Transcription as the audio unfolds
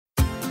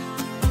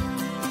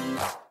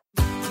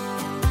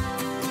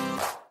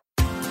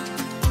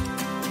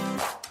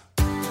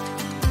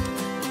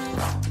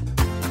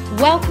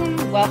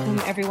Welcome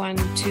everyone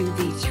to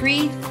the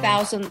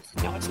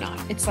 3,000th, no it's not,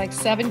 it's like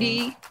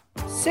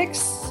 76,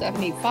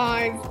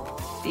 75,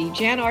 the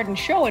Jan Arden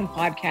Show and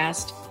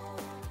Podcast.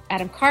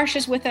 Adam Karsh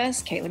is with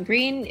us, Caitlin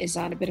Green is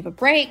on a bit of a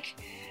break.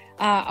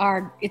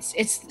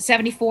 It's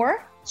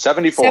 74?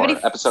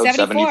 74, episode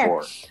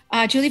 74.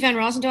 Julie Van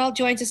Rosendaal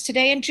joins us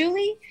today, and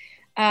Julie,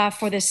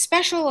 for this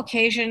special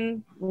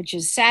occasion, which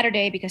is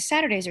Saturday, because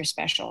Saturdays are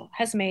special,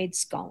 has made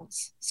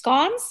scones.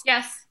 Scones?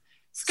 Yes,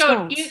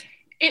 scones.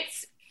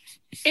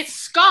 It's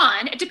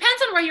scone. It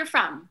depends on where you're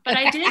from, but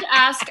I did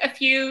ask a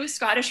few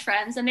Scottish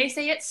friends, and they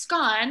say it's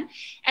scone,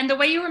 and the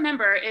way you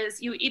remember is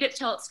you eat it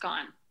till it's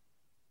gone.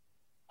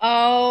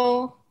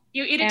 Oh.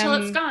 You eat it till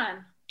it's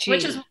gone,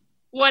 which is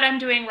what I'm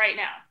doing right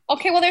now.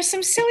 Okay, well, there's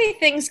some silly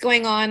things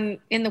going on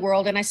in the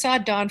world, and I saw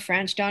Dawn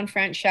French. Dawn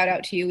French, shout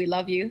out to you. We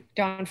love you.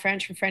 Dawn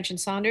French from French and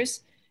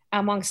Saunders,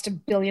 amongst a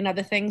billion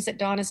other things that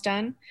Dawn has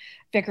done.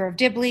 Vicar of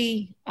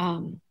Dibley,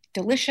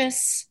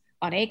 Delicious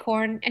on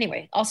Acorn.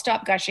 Anyway, I'll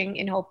stop gushing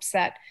in hopes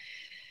that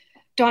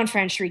Dawn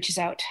French reaches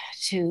out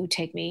to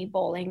take me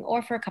bowling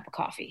or for a cup of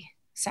coffee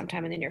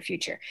sometime in the near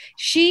future.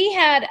 She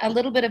had a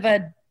little bit of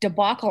a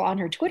debacle on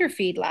her Twitter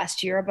feed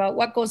last year about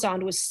what goes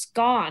on to a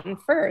scone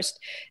first,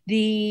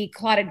 the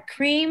clotted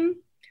cream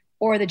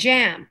or the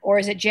jam, or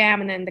is it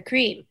jam and then the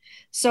cream?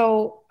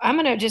 So I'm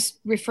going to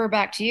just refer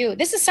back to you.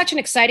 This is such an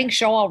exciting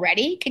show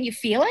already. Can you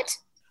feel it?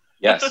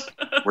 Yes,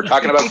 we're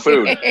talking about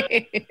food.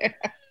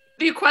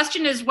 The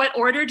question is, what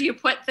order do you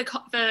put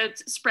the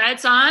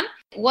spreads on?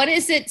 What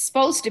is it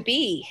supposed to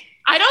be?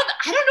 I don't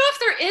know if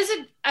there is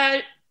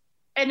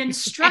an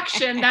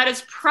instruction that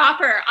is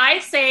proper. I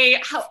say,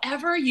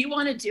 however you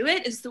want to do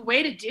it is the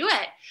way to do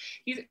it.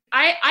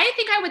 I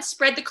think I would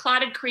spread the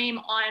clotted cream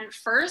on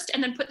first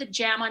and then put the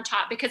jam on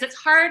top, because it's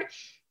hard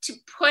to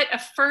put a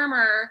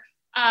firmer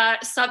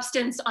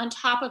substance on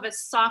top of a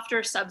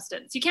softer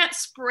substance. You can't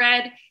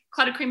spread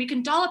clotted cream. You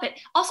can dollop it.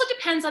 Also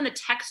depends on the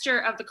texture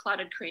of the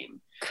clotted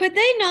cream. Could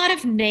they not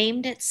have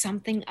named it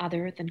something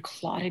other than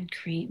clotted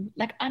cream?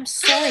 Like, I'm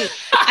sorry.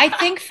 I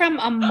think from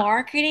a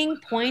marketing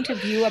point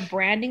of view, a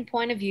branding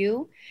point of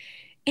view,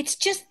 it's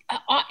just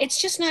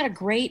not a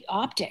great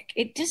optic.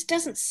 It just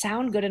doesn't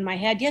sound good in my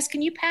head. Yes,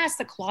 can you pass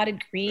the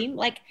clotted cream?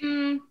 Like,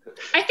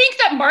 I think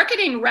that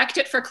marketing wrecked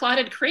it for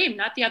clotted cream,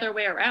 not the other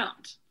way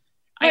around.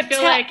 I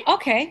feel like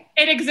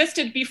it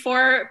existed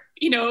before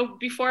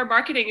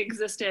marketing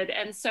existed.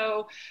 And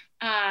so,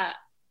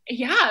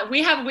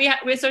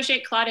 we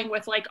associate clotting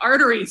with like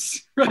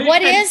arteries. Right?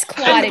 What is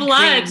clotted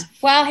blood? Cream?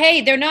 Well,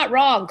 hey, they're not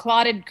wrong.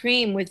 Clotted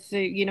cream with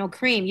the,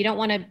 cream. You don't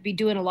want to be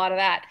doing a lot of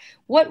that.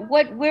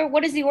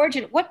 What is the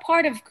origin? What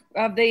part of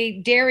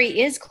the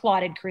dairy is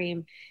clotted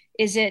cream?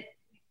 It's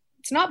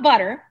not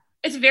butter.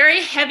 It's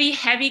very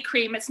heavy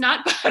cream. It's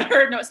not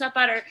butter. No, it's not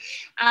butter.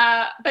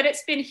 But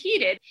it's been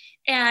heated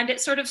and it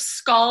sort of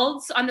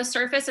scalds on the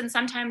surface. And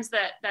sometimes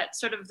that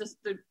sort of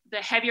the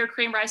heavier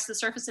cream rises to the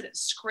surface and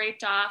it's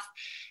scraped off.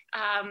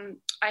 I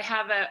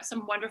have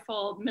some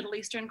wonderful Middle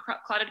Eastern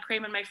clotted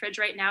cream in my fridge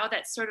right now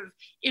that's sort of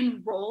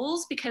in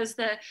rolls because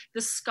the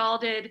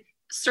scalded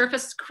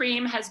surface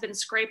cream has been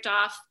scraped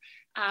off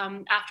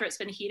after it's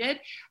been heated.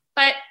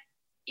 But,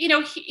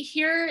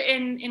 here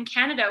in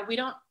Canada, we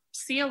don't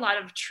see a lot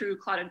of true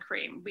clotted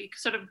cream. We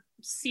sort of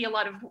see a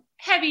lot of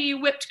heavy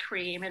whipped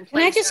cream. And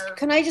can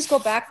I just go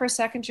back for a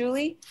second,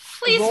 Julie?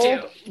 Please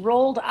do.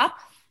 Rolled up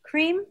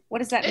cream? What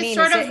does that mean?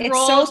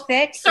 It's so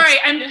thick. Sorry,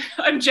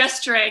 I'm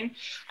gesturing.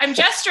 and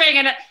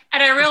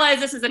I realize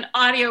this is an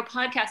audio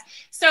podcast.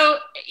 So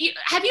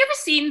have you ever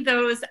seen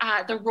those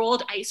the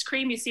rolled ice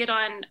cream? You see it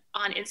on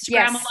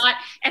Instagram a lot.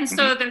 And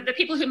so the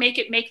people who make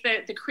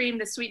the cream,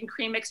 the sweetened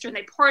cream mixture, and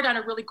they pour it on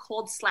a really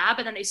cold slab,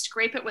 and then they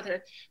scrape it with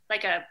a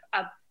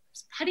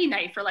putty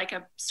knife or like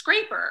a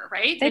scraper,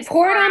 right? They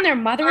pour it on their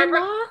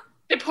mother-in-law?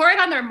 They pour it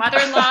on their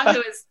mother-in-law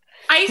who is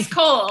ice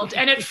cold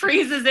and it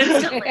freezes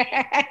instantly.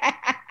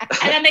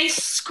 And then they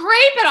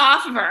scrape it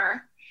off of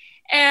her.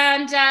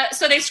 And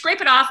so they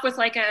scrape it off with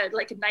like a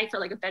knife or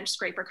like a bench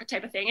scraper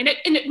type of thing. And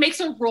it makes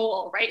a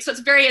roll, right? So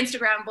it's very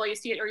Instagrammable. You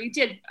see it, or you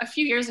did a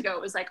few years ago.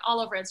 It was like all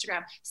over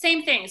Instagram.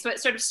 Same thing. So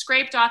it's sort of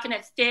scraped off and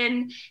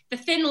the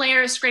thin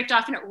layer is scraped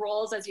off and it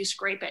rolls as you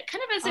scrape it.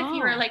 Kind of as if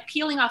you were like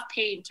peeling off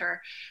paint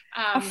or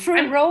a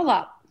fruit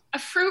roll-up. A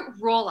fruit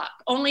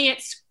roll-up, only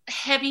it's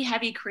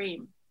heavy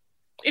cream.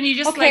 And you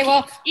just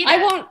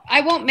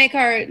I won't make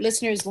our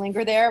listeners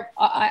linger there.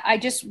 I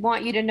just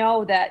want you to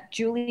know that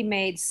Julie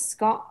made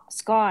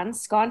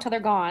scones till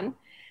they're gone,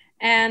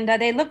 and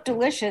they look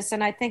delicious.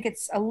 And I think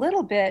it's a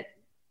little bit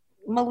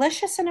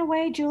malicious in a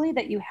way, Julie,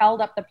 that you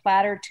held up the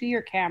platter to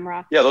your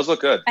camera. Yeah, those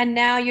look good. And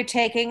now you're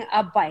taking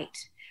a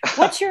bite.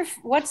 What's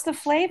the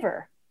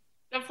flavor?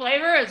 The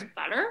flavor is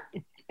butter.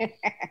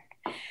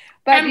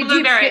 But and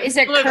blueberries. Is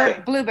it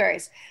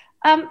blueberries?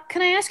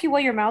 Can I ask you,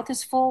 while your mouth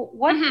is full,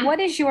 what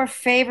is your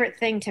favorite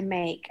thing to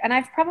make? And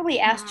I've probably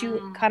asked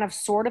you kind of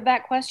sort of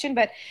that question,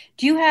 but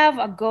do you have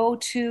a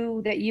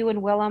go-to that you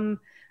and Willem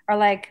are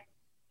like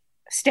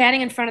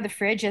standing in front of the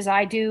fridge, as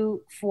I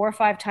do 4 or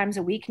 5 times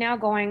a week now,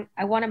 going,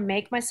 I want to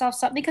make myself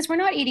something? Because we're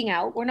not eating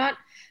out. We're not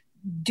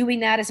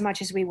doing that as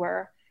much as we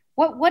were.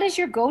 What is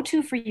your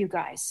go-to for you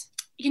guys?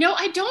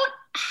 I don't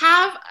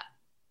have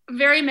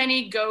very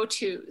many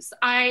go-tos.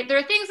 There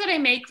are things that I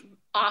make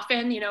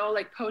often,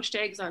 like poached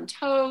eggs on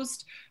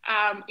toast,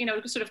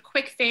 sort of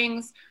quick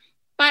things.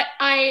 But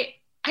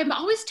I'm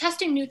always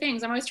testing new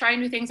things. I'm always trying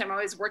new things. I'm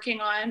always working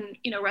on,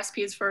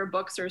 recipes for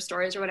books or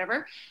stories or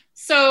whatever.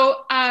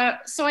 So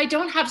I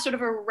don't have sort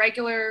of a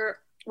regular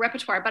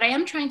repertoire, but I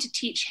am trying to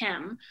teach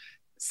him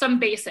some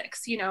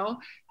basics,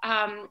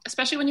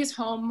 especially when he's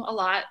home a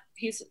lot.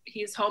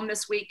 He's home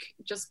this week,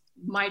 just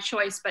my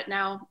choice, but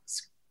now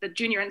the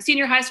junior and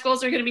senior high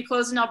schools are going to be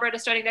closed in Alberta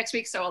starting next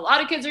week. So a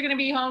lot of kids are going to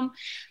be home.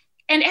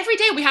 And every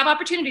day we have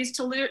opportunities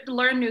to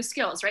learn new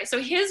skills, right? So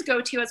his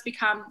go-to has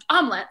become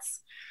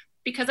omelets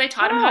because I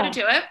taught him how to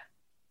do it.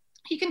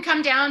 He can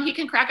come down, he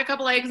can crack a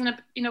couple eggs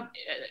in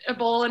a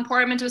bowl and pour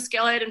them into a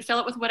skillet and fill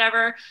it with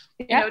whatever,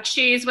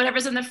 cheese,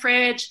 whatever's in the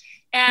fridge,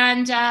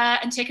 and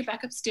take it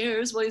back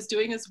upstairs while he's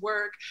doing his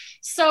work.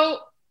 So,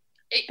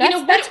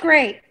 that's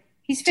great.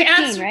 He's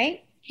 15,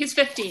 right? He's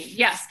 15,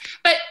 yes.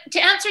 But to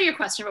answer your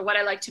question about what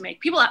I like to make,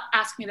 people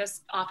ask me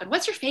this often.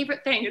 What's your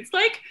favorite thing? It's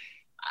like,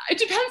 it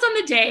depends on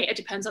the day. It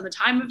depends on the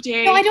time of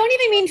day. No, I don't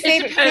even mean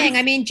favorite thing.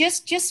 I mean,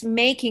 just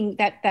making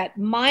that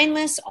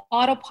mindless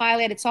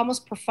autopilot. It's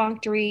almost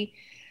perfunctory.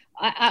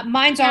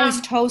 Mine's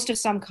always toast of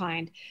some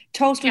kind.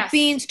 Toast with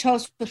beans,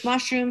 toast with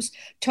mushrooms,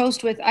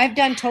 I've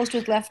done toast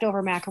with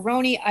leftover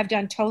macaroni. I've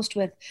done toast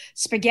with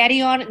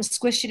spaghetti on it and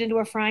squished it into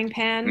a frying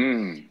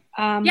pan,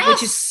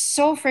 which is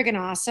so friggin'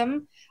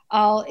 awesome.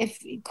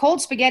 If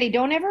cold spaghetti,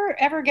 don't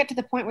ever get to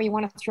the point where you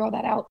want to throw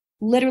that out.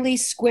 Literally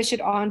squish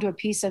it onto a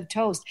piece of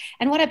toast.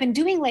 And what I've been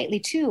doing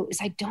lately too is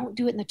I don't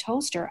do it in the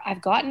toaster.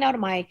 I've gotten out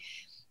of my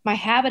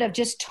habit of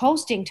just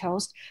toasting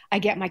toast. I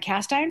get my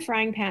cast iron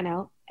frying pan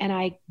out and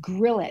I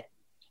grill it.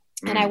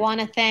 And I want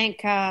to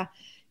thank, the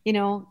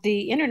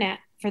internet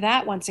for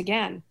that once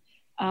again.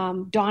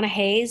 Donna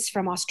Hayes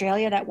from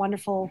Australia, that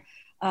wonderful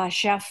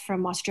chef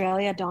from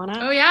Australia, Donna.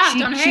 Oh yeah,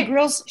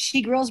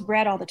 she grills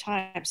bread all the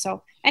time.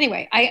 So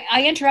anyway,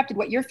 I interrupted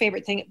what your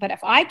favorite thing, but if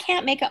I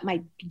can't make up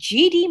my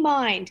GD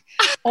mind,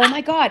 oh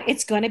my God,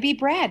 it's going to be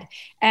bread.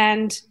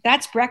 And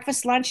that's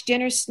breakfast, lunch,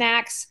 dinner,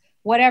 snacks,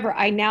 whatever.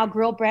 I now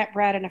grill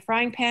bread in a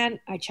frying pan.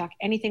 I chuck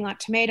anything on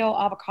tomato,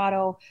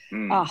 avocado,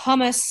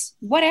 hummus,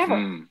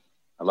 whatever.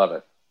 I love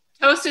it.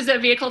 Toast is a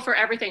vehicle for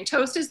everything.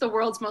 Toast is the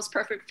world's most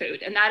perfect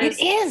food. And that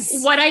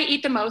is what I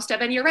eat the most of.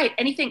 And you're right.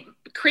 Anything,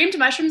 creamed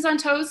mushrooms on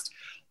toast,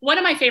 one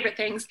of my favorite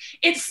things.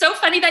 It's so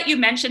funny that you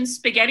mentioned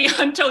spaghetti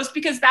on toast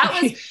because that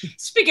was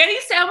spaghetti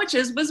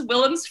sandwiches was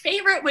Willem's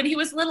favorite when he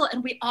was little.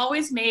 And we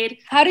always made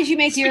How did you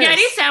make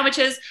spaghetti yours?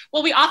 Sandwiches?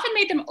 Well, we often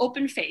made them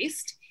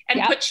open-faced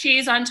and put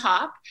cheese on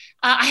top.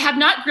 I have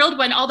not grilled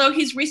one, although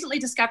he's recently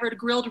discovered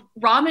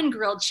ramen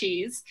grilled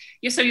cheese.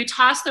 So you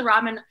toss the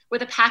ramen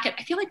with a packet.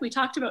 I feel like we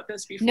talked about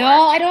this before. No,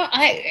 I don't.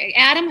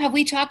 Adam, have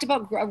we talked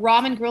about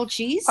ramen grilled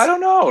cheese? I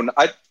don't know.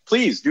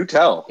 Please do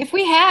tell. If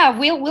we have,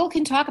 Will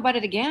can talk about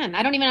it again.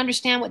 I don't even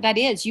understand what that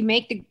is. You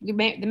make the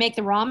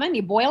ramen,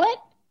 you boil it?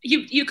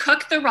 You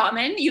cook the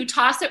ramen, you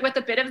toss it with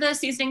a bit of the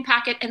seasoning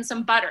packet and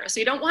some butter. So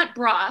you don't want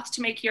broth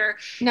to make your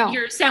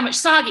sandwich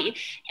soggy.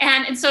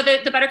 And so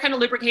the butter kind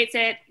of lubricates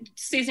it,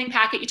 seasoning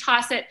packet, you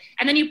toss it,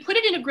 and then you put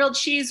it in a grilled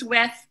cheese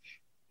with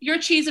your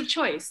cheese of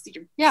choice,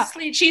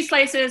 your cheese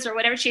slices or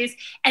whatever cheese.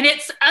 And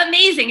it's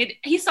amazing.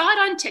 He saw it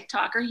on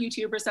TikTok or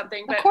YouTube or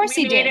something. But of course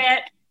he did. It,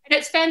 and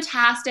it's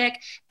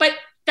fantastic. But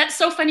that's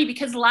so funny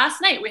because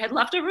last night we had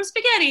leftover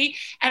spaghetti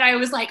and I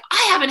was like,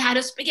 I haven't had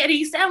a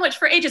spaghetti sandwich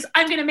for ages.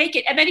 I'm going to make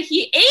it. And then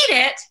he ate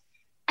it.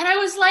 And I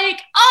was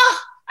like,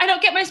 I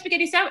don't get my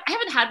spaghetti sandwich. I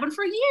haven't had one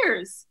for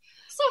years.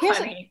 So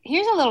funny.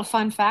 Here's a little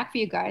fun fact for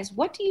you guys.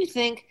 What do you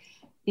think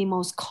the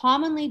most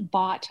commonly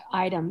bought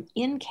item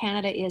in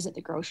Canada is at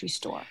the grocery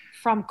store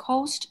from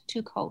coast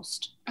to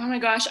coast? Oh my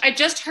gosh. I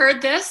just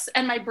heard this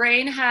and my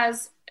brain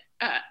has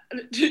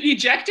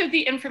ejected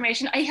the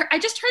information. I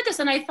just heard this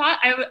and I thought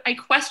I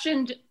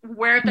questioned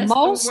where the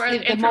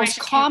most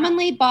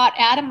commonly bought,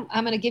 Adam,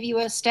 I'm going to give you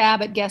a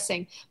stab at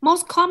guessing.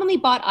 Most commonly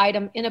bought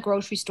item in a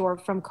grocery store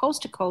from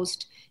coast to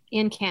coast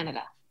in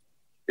Canada.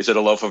 Is it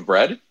a loaf of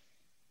bread?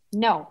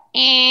 No.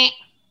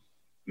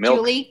 Milk.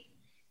 Julie?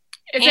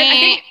 Is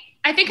it?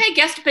 I think I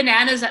guessed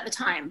bananas at the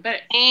time, but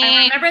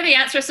I remember the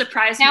answer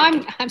surprised me.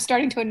 Now I'm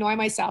starting to annoy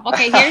myself.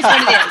 Okay, here's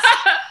what it is.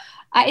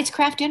 It's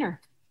Kraft Dinner.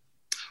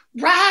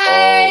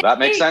 Right. Oh, that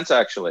makes sense,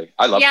 actually.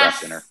 I love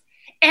Kraft Dinner.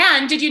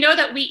 And did you know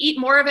that we eat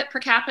more of it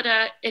per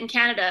capita in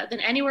Canada than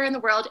anywhere in the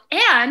world?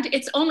 And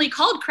it's only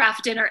called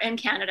Kraft Dinner in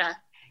Canada.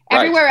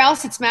 Everywhere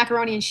else, it's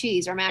macaroni and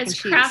cheese or mac and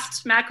cheese. It's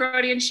Kraft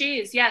macaroni and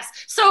cheese, yes.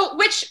 So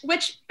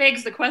which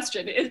begs the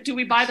question, do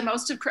we buy the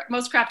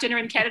most Kraft Dinner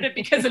in Canada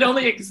because it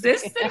only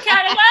exists in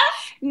Canada?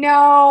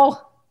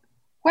 No.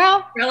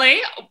 Well.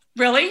 Really?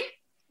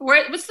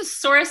 What's the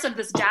source of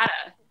this data?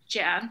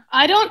 Jan?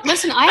 I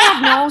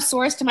have no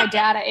source to my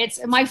data.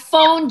 It's my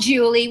phone,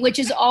 Julie, which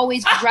is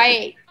always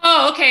right.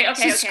 Oh, okay.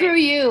 So screw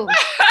you.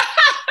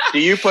 Do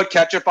you put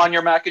ketchup on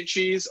your mac and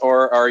cheese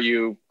or are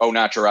you au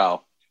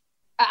naturel?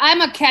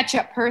 I'm a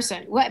ketchup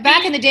person.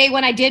 Back in the day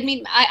when I did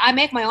meat, I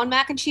make my own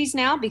mac and cheese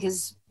now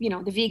because,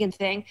 the vegan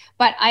thing,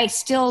 but I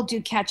still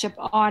do ketchup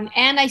on,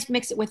 and I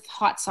mix it with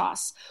hot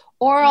sauce,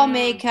 or I'll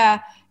make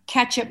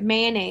ketchup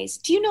mayonnaise.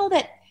 Do you know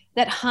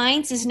that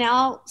Heinz is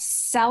now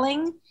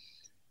selling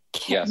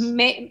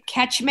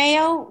ketchup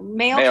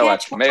mayo?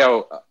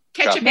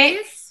 Ketchup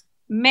base?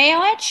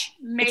 Mayo-etch?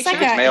 It's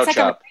like a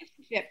relationship.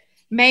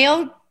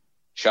 Mayo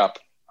chup.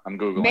 I'm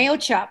Googling. Mayo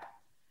chup.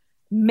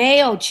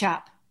 Mayo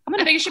chup.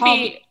 I think it should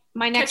be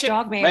my next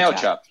dog Mayo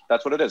chup.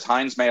 That's what it is.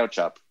 Heinz Mayo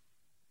chup.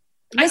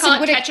 Listen, I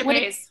call it ketchup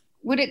base.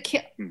 Would it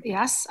kill?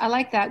 Yes, I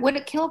like that. Would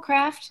it kill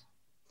Kraft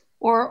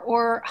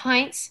or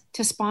Heinz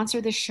to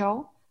sponsor this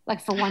show,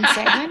 like for one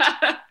segment?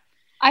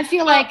 I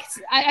feel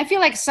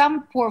like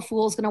some poor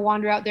fool's going to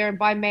wander out there and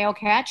buy Mayo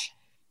Catch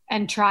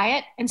and try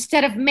it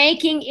instead of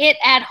making it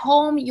at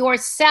home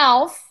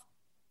yourself.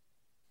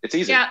 It's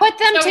easy. Yeah, put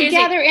them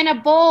together in a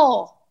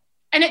bowl.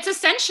 And it's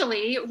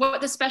essentially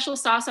what the special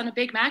sauce on a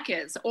Big Mac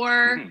is,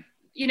 or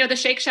the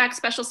Shake Shack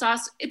special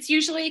sauce. It's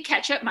usually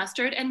ketchup,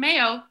 mustard, and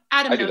mayo.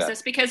 Adam knows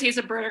this because he's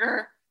a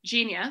burger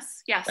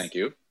genius. Yes. Thank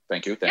you.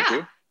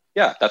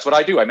 Yeah, that's what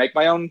I do. I make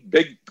my own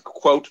big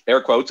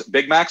air quotes,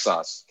 Big Mac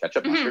sauce,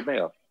 ketchup, mustard,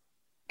 mayo.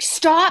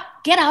 Stop.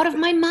 Get out of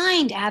my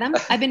mind, Adam.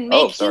 I've been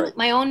making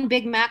my own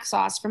Big Mac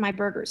sauce for my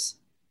burgers.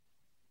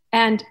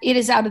 And it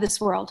is out of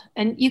this world.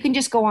 And you can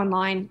just go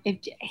online,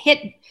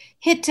 hit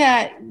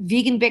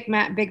vegan Big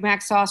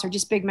Mac sauce or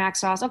just Big Mac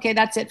sauce. Okay,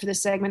 that's it for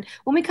this segment.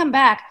 When we come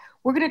back,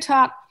 we're going to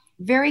talk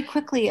very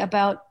quickly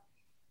about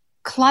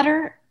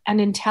clutter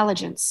and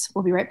intelligence.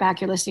 We'll be right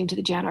back. You're listening to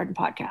the Jan Arden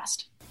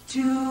Podcast.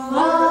 To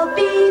all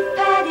beef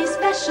patty,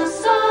 special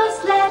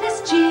sauce,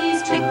 lettuce,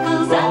 cheese,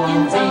 pickles,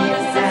 onions on a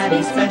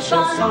patty,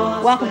 special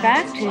sauce. Welcome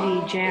back to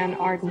the Jan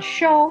Arden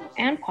Show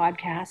and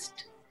Podcast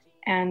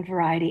and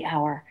Variety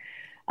Hour.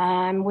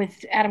 I'm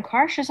with Adam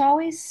Karsh, as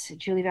always.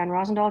 Julie Van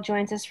Rosendahl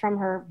joins us from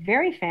her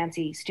very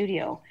fancy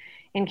studio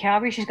in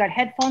Calgary. She's got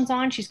headphones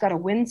on. She's got a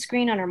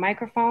windscreen on her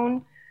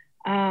microphone.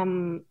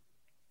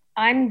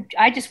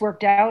 I just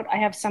worked out. I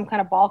have some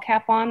kind of ball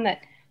cap on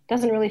that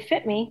doesn't really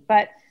fit me,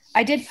 but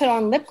I did put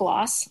on lip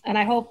gloss, and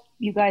I hope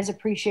you guys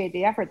appreciate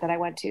the effort that I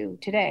went to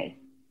today.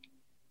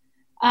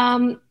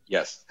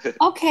 Yes.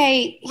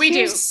 Okay.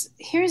 Here's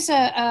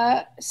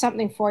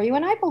something for you,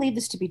 and I believe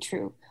this to be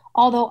true.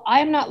 Although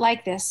I am not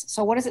like this,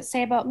 so what does it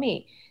say about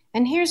me?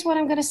 And here's what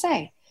I'm going to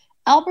say.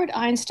 Albert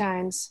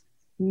Einstein's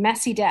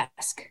messy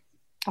desk,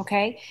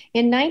 okay?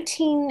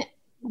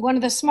 One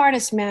of the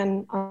smartest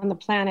men on the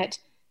planet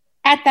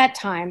at that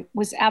time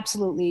was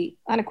absolutely,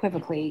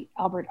 unequivocally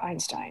Albert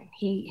Einstein.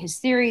 His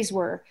theories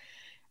were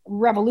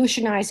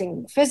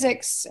revolutionizing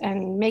physics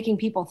and making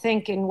people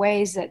think in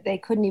ways that they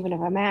couldn't even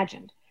have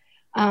imagined.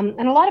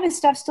 And a lot of his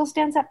stuff still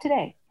stands up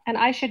today. And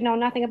I should know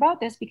nothing about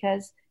this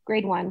because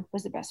grade 1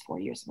 was the best 4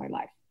 years of my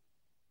life.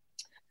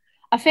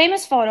 A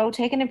famous photo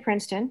taken in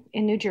Princeton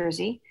in New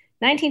Jersey,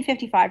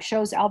 1955,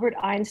 shows Albert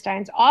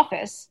Einstein's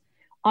office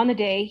on the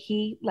day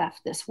he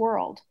left this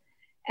world.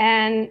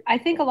 And I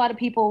think a lot of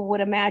people would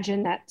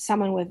imagine that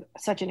someone with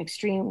such an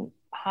extreme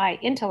high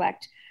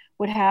intellect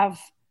would have,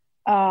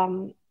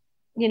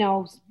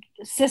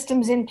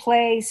 systems in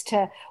place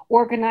to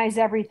organize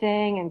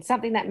everything and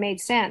something that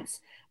made sense.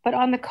 But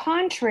on the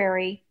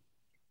contrary,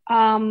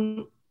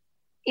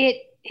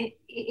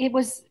 it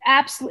was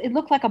absolutely, it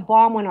looked like a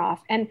bomb went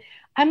off. And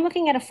I'm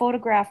looking at a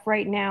photograph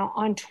right now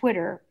on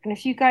Twitter. And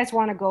if you guys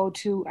want to go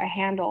to a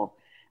handle,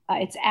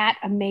 it's at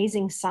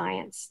Amazing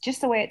Science,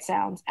 just the way it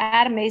sounds,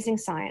 at Amazing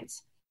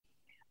Science.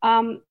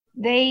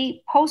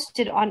 They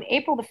posted on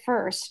April the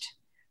 1st,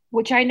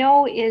 which I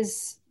know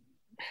is,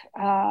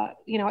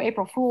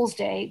 April Fool's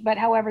Day, but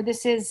however,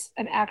 this is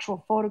an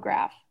actual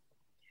photograph.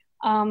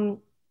 That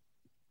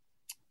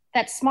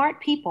smart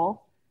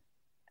people,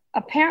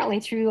 apparently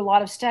through a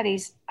lot of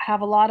studies,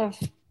 have a lot of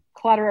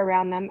clutter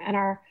around them and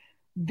are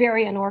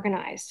very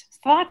unorganized.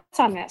 Thoughts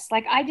on this?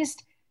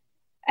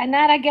 And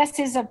that I guess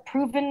is a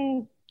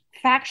proven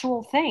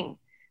factual thing,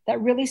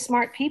 that really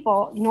smart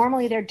people,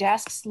 normally their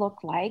desks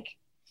look like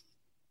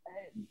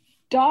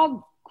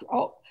dog.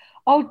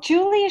 Oh,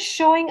 Julie is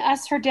showing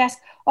us her desk.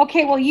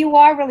 Okay, well, you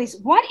are really,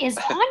 what is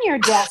on your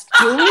desk,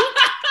 Julie?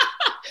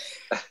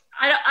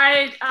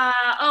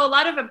 A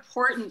lot of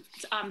important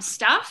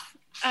stuff.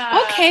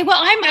 Okay,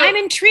 well, I'm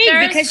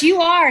intrigued because you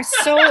are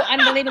so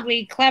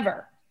unbelievably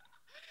clever.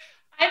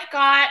 I've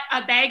got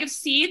a bag of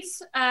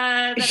seeds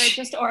that I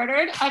just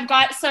ordered. I've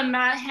got some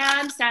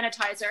hand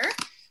sanitizer.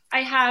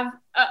 I have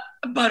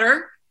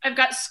butter. I've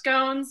got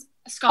scones.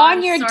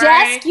 On your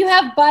desk? You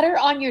have butter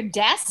on your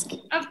desk?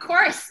 Of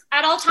course,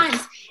 at all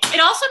times. It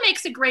also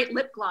makes a great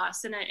lip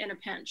gloss in a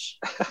pinch.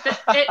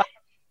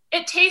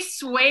 It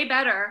tastes way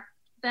better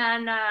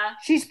than...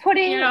 She's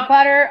putting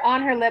butter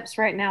on her lips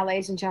right now,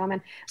 ladies and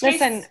gentlemen.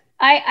 Listen,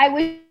 I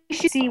wish you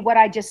could see what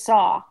I just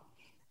saw.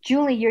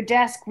 Julie, your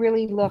desk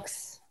really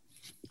looks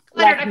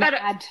cluttered. Like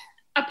I've got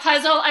a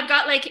puzzle. I've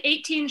got like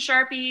 18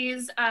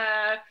 Sharpies,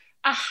 a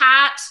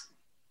hat,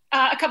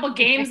 a couple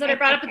games that I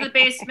brought up in the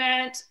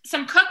basement,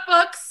 some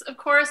cookbooks, of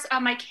course,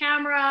 my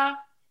camera.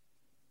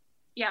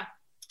 Yeah,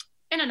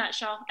 in a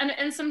nutshell.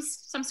 And some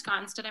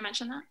scones. Did I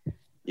mention that?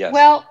 Yes.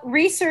 Well,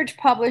 research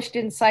published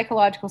in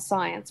Psychological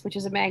Science, which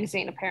is a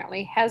magazine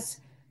apparently, has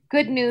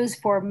good news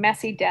for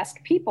messy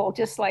desk people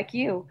just like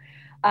you.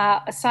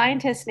 A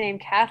scientist named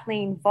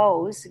Kathleen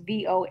Vohs,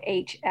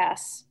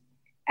 Vohs,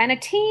 and a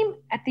team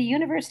at the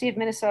University of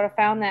Minnesota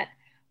found that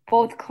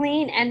both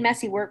clean and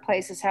messy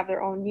workplaces have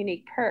their own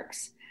unique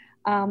perks.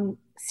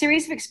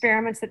 Series of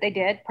experiments that they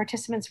did,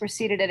 participants were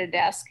seated at a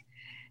desk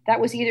that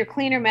was either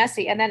clean or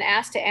messy, and then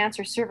asked to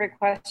answer survey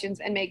questions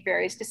and make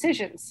various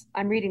decisions.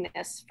 I'm reading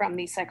this from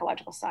the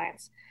Psychological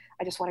Science.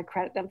 I just want to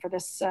credit them for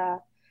this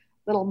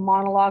little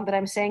monologue that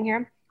I'm saying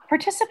here.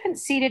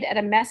 Participants seated at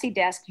a messy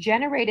desk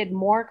generated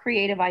more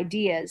creative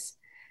ideas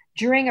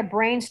during a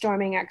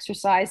brainstorming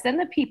exercise than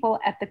the people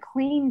at the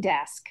clean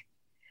desk.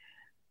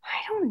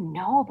 I don't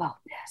know about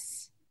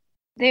this.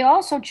 They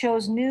also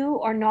chose new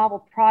or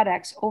novel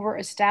products over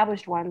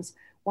established ones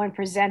when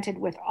presented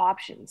with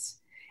options.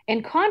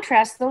 In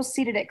contrast, those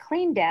seated at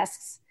clean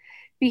desks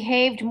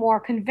behaved more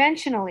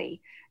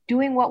conventionally,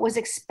 doing what was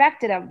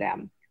expected of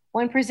them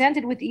when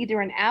presented with either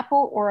an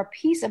apple or a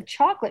piece of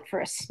chocolate for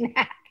a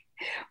snack.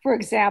 For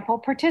example,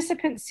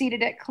 participants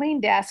seated at clean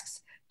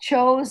desks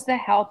chose the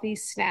healthy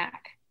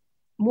snack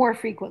more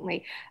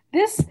frequently.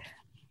 Is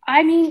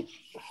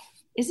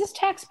this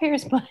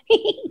taxpayers'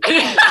 money?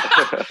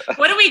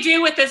 What do we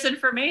do with this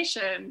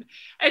information?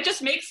 It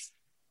just makes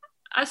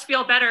us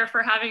feel better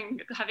for having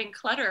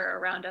clutter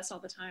around us all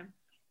the time.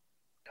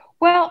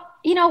 Well,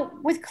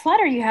 with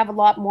clutter, you have a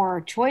lot more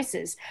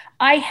choices.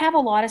 I have a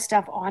lot of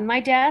stuff on my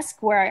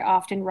desk where I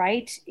often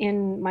write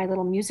in my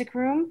little music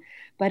room,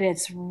 but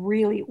it's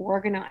really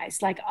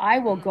organized. Like I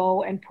will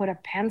go and put a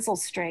pencil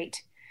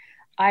straight.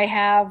 I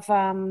have,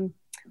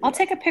 I'll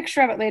take a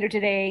picture of it later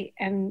today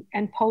and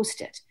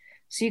post it.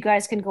 So you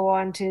guys can go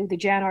on to the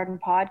Jan Arden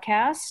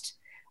podcast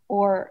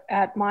or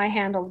at my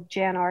handle,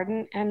 Jan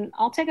Arden, and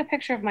I'll take a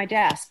picture of my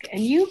desk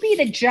and you be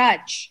the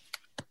judge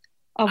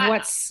of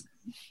what's...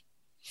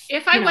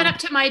 If I went up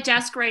to my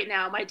desk right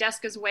now, my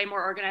desk is way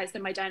more organized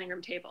than my dining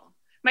room table.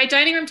 My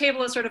dining room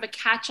table is sort of a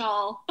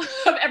catch-all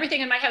of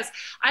everything in my house.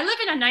 I live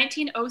in a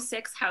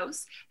 1906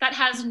 house that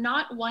has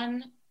not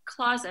one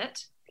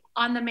closet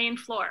on the main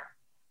floor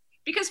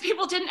because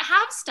people didn't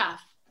have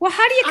stuff. Well,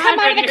 how do you come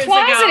out of the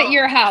closet at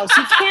your house?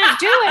 You can't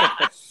do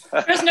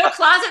it. There's no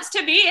closets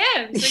to be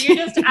in, so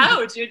you're just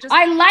out.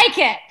 I like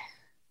it.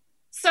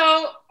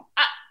 So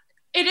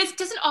it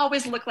doesn't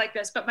always look like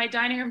this, but my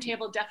dining room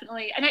table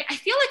definitely, and I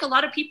feel like a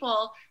lot of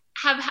people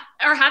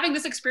are having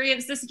this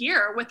experience this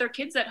year with their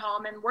kids at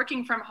home and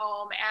working from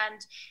home,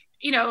 and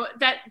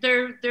that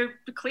they're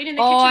cleaning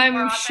the kitchen.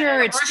 I'm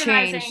sure it's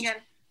changed.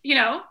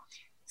 And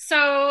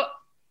so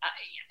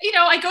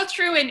I go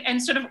through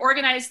and sort of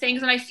organize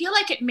things, and I feel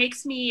like it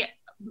makes me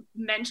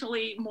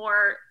mentally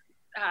more.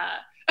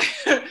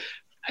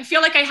 I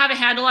feel like I have a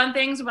handle on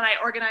things when I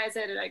organize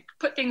it and I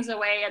put things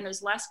away, and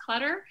there's less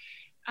clutter.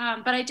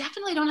 But I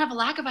definitely don't have a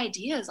lack of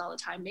ideas all the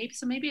time.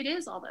 Maybe it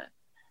is all the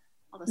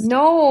stuff.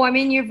 No, I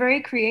mean, you're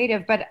very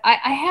creative, but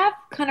I have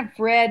kind of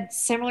read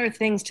similar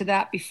things to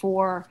that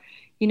before.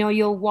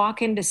 You'll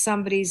walk into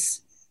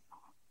somebody's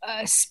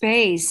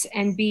space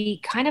and be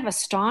kind of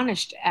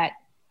astonished at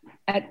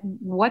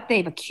what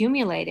they've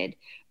accumulated.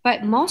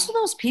 But most of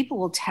those people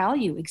will tell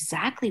you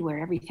exactly where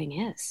everything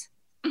is.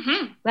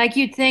 Mm-hmm. Like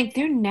you'd think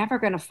they're never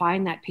going to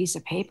find that piece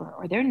of paper,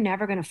 or they're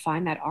never going to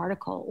find that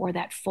article or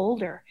that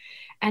folder.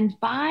 And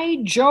by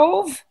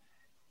Jove,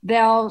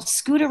 they'll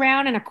scoot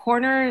around in a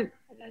corner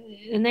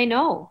and they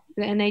know,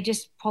 and they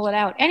just pull it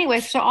out. Anyway,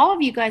 so all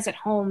of you guys at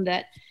home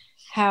that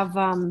have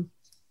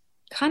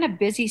kind of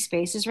busy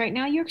spaces right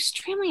now, you're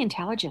extremely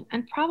intelligent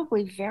and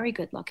probably very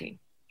good looking,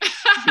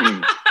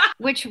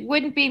 which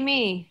wouldn't be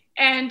me.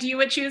 And you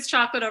would choose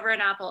chocolate over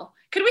an apple.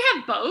 Could we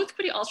have both?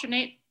 Could you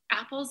alternate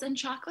apples and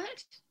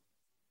chocolate?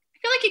 I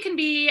feel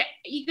like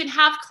you can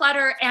have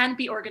clutter and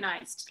be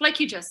organized, like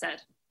you just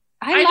said.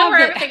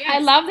 I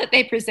love that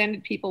they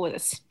presented people with a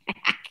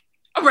snack.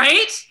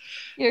 Right?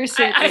 You're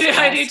so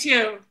I do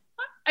too.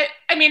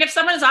 I mean, if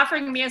someone is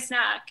offering me a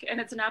snack and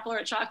it's an apple or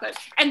a chocolate,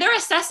 and they're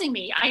assessing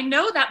me, I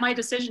know that my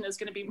decision is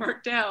going to be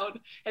marked down.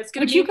 It's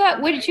going to be.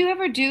 Would you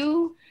ever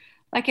do,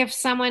 like, if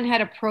someone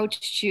had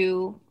approached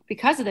you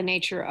because of the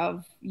nature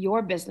of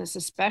your business,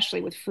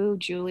 especially with food,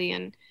 Julie,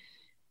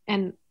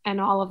 and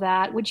all of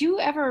that, would you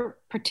ever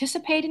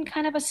participate in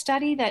kind of a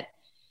study that?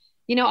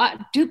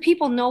 Do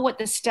people know what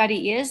the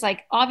study is?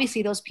 Like,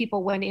 obviously, those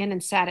people went in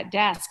and sat at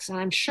desks, and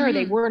I'm sure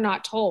they were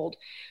not told,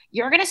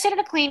 you're going to sit at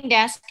a clean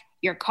desk,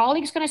 your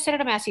colleague's going to sit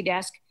at a messy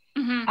desk.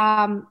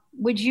 Mm-hmm.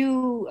 Would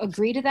you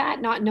agree to that,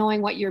 not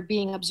knowing what you're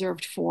being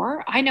observed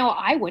for? I know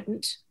I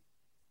wouldn't.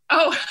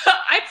 Oh,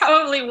 I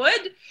probably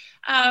would,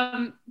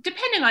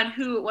 depending on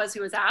who it was who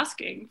was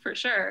asking, for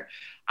sure.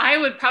 I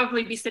would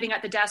probably be sitting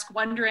at the desk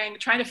wondering,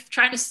 trying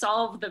to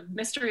solve the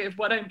mystery of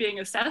what I'm being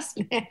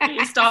assessed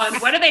based on.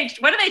 What are they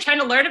trying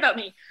to learn about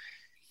me?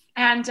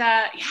 And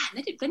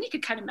then you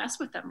could kind of mess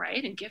with them,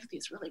 right? And give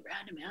these really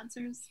random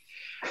answers.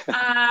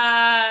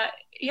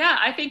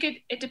 I think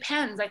it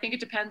depends. I think it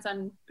depends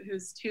on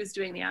who's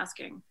doing the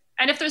asking.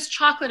 And if there's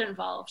chocolate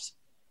involved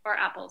or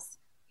apples.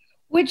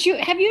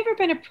 Have you ever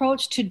been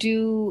approached to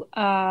do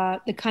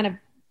the kind of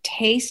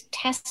taste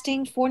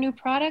testing for new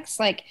products?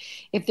 Like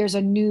if there's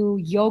a new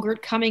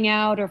yogurt coming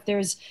out or if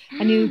there's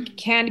a new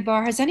candy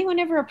bar, has anyone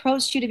ever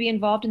approached you to be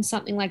involved in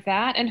something like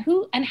that?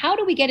 And how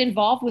do we get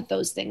involved with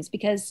those things?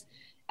 Because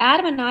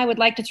Adam and I would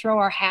like to throw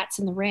our hats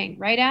in the ring,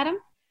 right, Adam?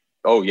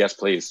 Oh, yes,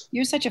 please.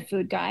 You're such a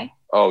food guy.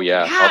 Oh,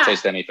 yeah. I'll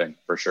taste anything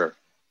for sure.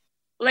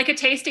 Like a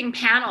tasting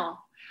panel.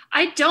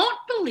 I don't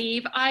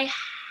believe I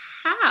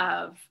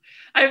have.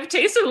 I've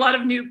tasted a lot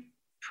of new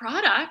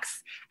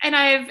products, and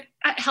I've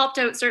helped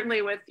out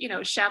certainly with,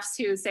 chefs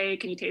who say,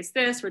 can you taste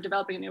this? We're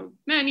developing a new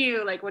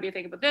menu. Like, what do you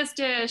think about this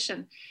dish?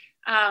 And,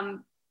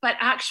 but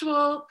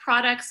actual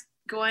products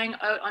going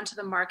out onto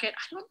the market,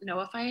 I don't know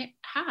if I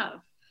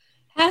have.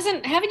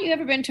 Haven't you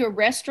ever been to a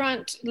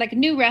restaurant, like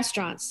new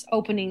restaurants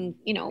opening,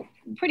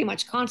 pretty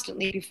much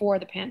constantly before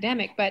the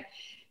pandemic, but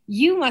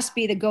you must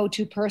be the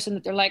go-to person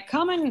that they're like,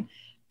 come and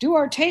do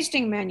our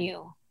tasting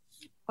menu.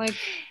 Like,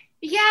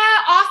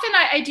 yeah, often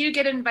I do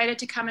get invited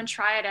to come and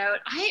try it out.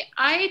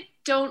 I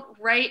don't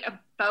write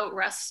about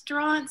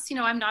restaurants.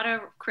 I'm not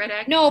a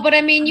critic. No, but I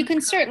mean, you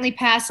can certainly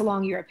pass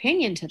along your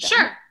opinion to them.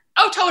 Sure.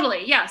 Oh,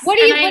 totally. Yes. What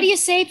do you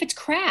say if it's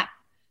crap?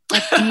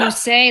 Like, do you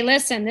say,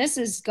 listen, this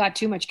has got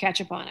too much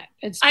ketchup on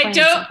it? I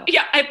don't.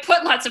 Yeah, I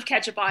put lots of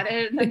ketchup on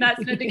it, and that's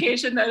an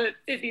indication that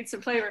it needs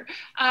some flavor.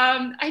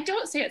 I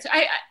don't say it. So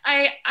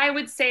I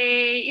would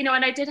say, and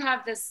I did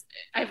have this.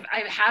 I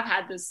have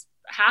had this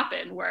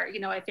happen where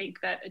I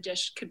think that a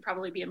dish could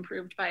probably be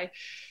improved by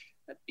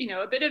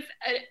a bit of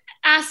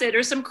acid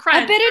or some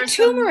crunch, a bit of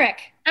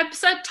turmeric, a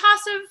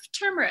toss of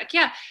turmeric.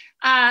 Yeah.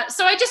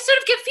 So I just sort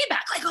of give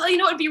feedback like, oh,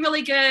 it'd be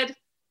really good.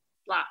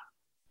 Blah.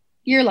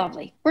 You're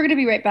lovely. We're going to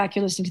be right back.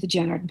 You're listening to the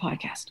Jan Arden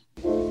Podcast.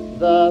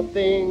 The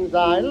things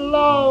I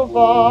long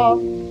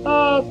for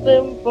are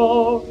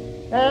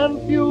simple and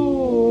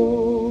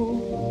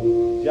few.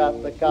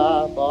 Just a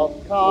cup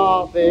of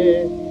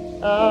coffee,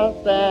 a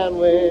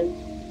sandwich,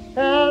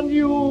 and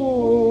you.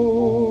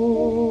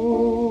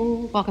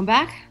 Welcome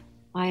back.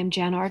 I am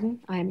Jan Arden.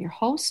 I am your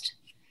host.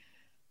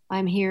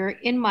 I'm here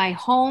in my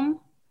home.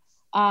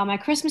 My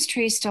Christmas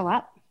tree is still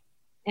up.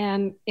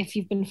 And if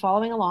you've been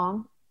following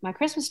along, my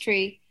Christmas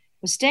tree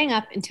was staying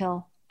up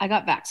until I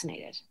got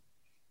vaccinated.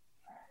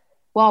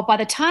 Well, by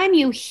the time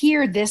you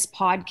hear this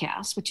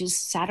podcast, which is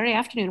Saturday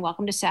afternoon,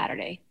 welcome to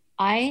Saturday,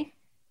 I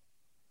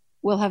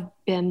will have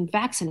been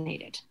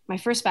vaccinated, my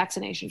first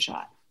vaccination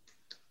shot.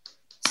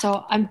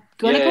 So I'm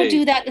going to go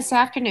do that this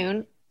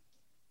afternoon.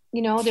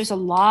 There's a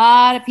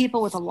lot of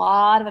people with a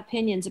lot of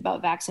opinions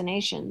about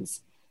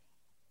vaccinations.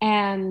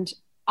 And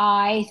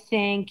I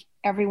think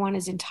everyone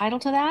is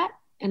entitled to that.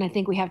 And I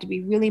think we have to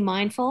be really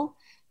mindful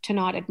to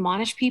not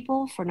admonish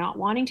people for not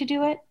wanting to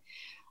do it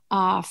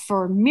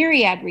for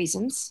myriad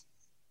reasons.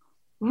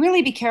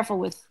 Really be careful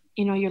with,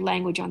 your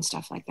language on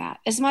stuff like that.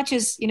 As much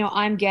as,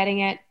 I'm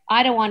getting it,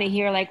 I don't want to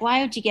hear like, why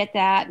would you get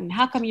that? And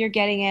how come you're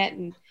getting it?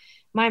 And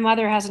my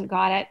mother hasn't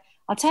got it.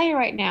 I'll tell you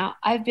right now,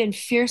 I've been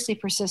fiercely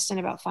persistent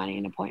about finding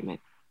an appointment.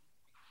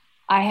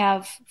 I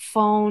have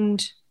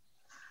phoned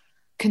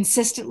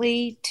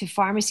consistently to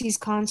pharmacies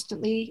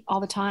constantly all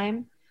the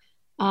time,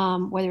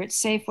 whether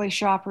it's Safeway,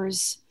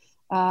 Shoppers,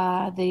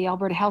 the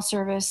Alberta Health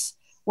Service,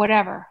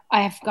 whatever.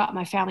 I have got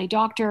my family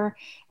doctor,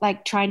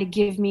 like trying to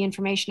give me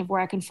information of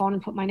where I can phone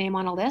and put my name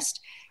on a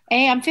list.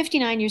 I'm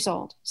 59 years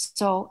old.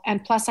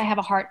 And plus I have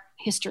a heart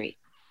history.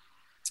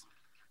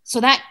 So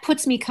that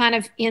puts me kind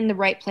of in the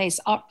right place,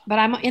 but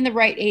I'm in the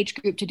right age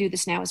group to do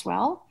this now as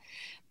well.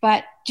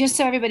 But just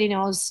so everybody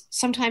knows,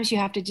 sometimes you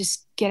have to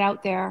just get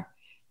out there,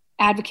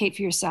 advocate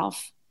for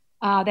yourself.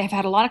 They've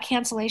had a lot of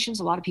cancellations.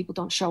 A lot of people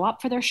don't show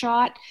up for their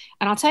shot.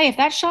 And I'll tell you, if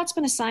that shot's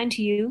been assigned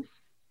to you,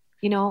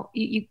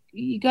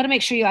 you got to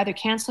make sure you either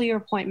cancel your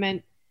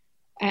appointment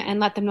and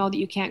let them know that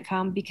you can't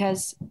come,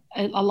 because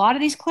a lot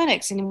of these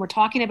clinics, and we're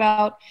talking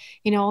about,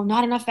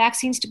 not enough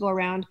vaccines to go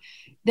around,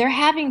 they're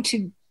having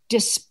to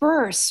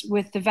disperse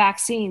with the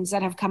vaccines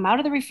that have come out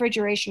of the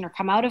refrigeration or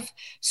come out of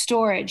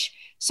storage.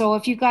 So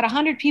if you've got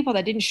 100 people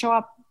that didn't show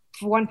up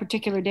for one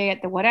particular day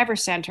at the whatever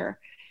center,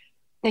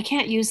 they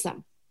can't use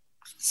them.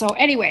 So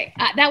anyway,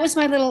 that was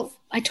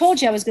I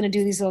told you I was going to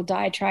do these little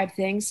diatribe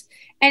things.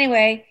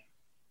 Anyway,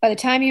 by the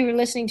time you were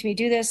listening to me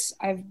do this,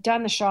 I've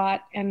done the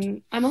shot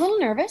and I'm a little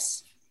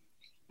nervous,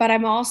 but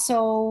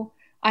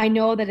I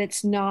know that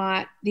it's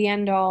not the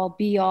end all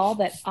be all,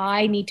 that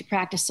I need to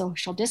practice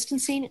social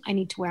distancing. I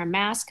need to wear a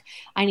mask.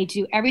 I need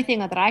to do everything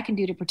that I can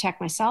do to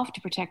protect myself,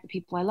 to protect the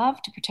people I love,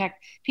 to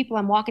protect people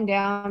I'm walking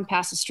down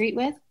past the street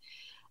with.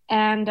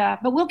 And,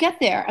 but we'll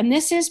get there. And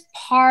this is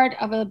part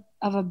of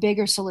a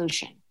bigger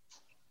solution.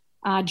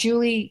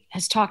 Julie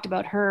has talked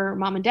about her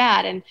mom and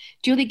dad. And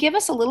Julie, give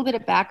us a little bit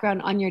of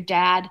background on your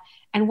dad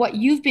and what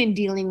you've been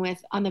dealing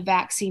with on the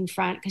vaccine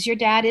front, because your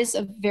dad is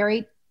a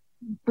very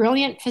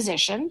brilliant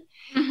physician.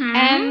 Mm-hmm.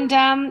 And,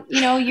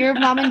 your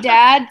mom and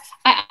dad,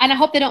 and I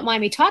hope they don't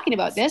mind me talking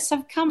about this.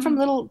 I've come from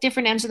little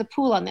different ends of the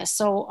pool on this.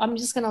 So I'm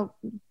just going to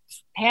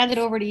hand it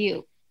over to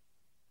you.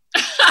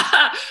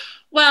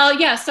 Well,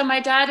 yeah. So my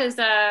dad is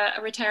a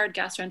retired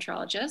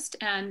gastroenterologist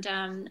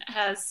and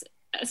has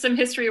some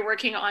history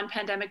working on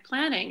pandemic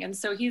planning, and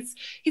so he's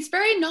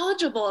very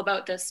knowledgeable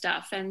about this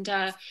stuff. And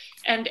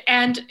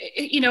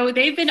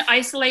they've been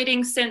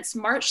isolating since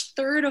March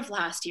 3rd of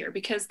last year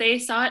because they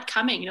saw it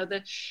coming.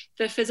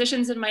 The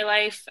physicians in my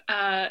life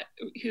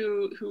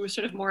who were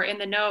sort of more in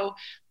the know,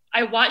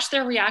 I watched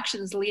their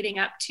reactions leading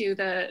up to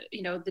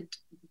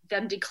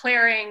them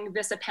declaring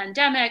this a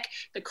pandemic,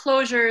 the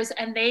closures,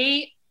 and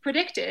they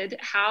predicted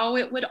how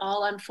it would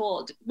all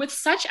unfold with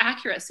such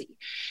accuracy.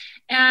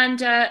 And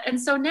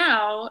so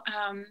now,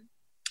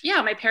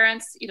 my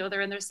parents,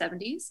 they're in their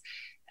 70s.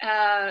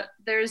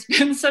 There's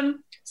been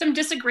some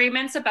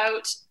disagreements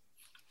about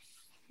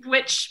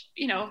which,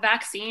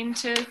 vaccine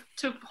to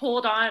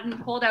hold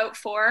out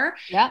for.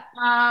 Yeah.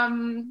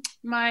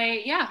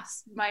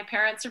 My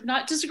parents are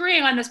not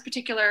disagreeing on this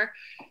particular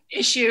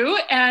issue.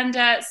 And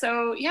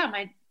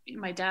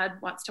my dad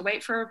wants to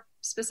wait for a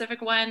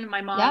specific one.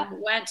 My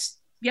mom went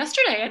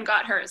yesterday and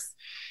got hers.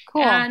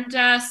 Cool. And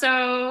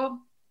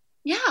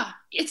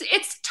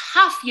it's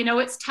tough.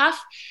 It's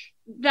tough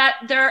that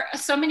there are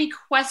so many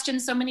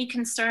questions, so many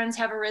concerns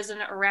have arisen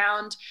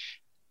around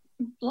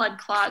blood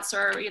clots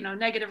or,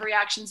 negative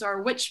reactions,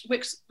 or which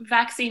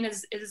vaccine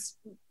is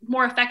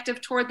more effective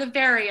toward the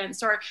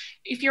variants, or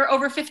if you're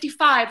over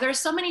 55, there are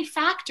so many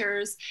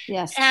factors.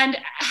 Yes. And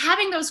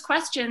having those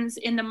questions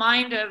in the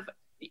mind of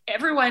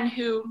everyone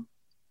who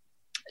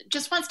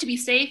just wants to be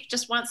safe,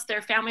 just wants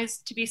their families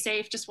to be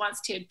safe, just wants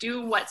to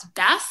do what's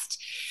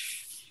best.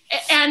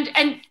 And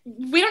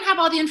we don't have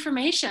all the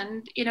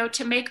information,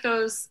 to make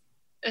those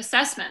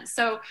assessments.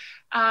 So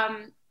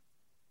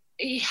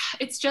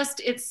it's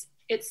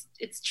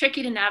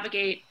tricky to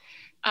navigate.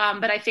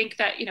 But I think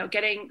that,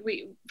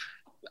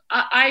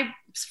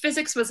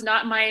 physics was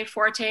not my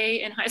forte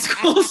in high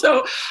school.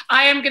 So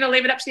I am going to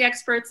leave it up to the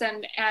experts,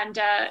 and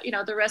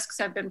the risks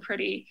have been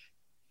pretty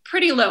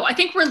low. I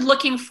think we're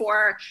looking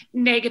for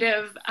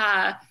negative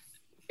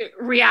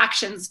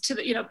reactions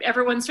to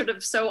everyone's sort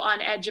of so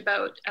on edge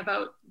about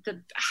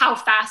how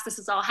fast this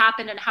has all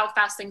happened and how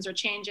fast things are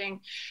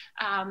changing,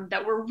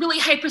 that we're really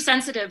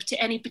hypersensitive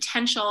to any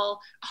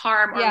potential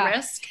harm or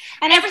risk.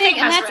 And everything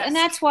has risk. And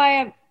that's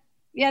why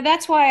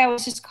I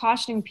was just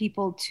cautioning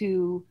people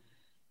to,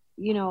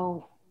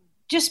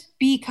 just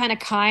be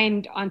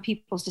kind on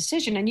people's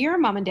decision. And your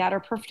mom and dad are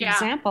a perfect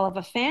example of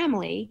a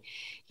family,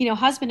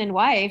 husband and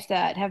wife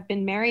that have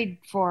been married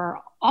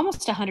for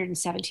almost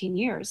 117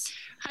 years.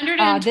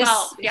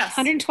 112, yes.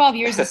 112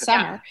 years this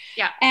summer.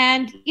 Yeah.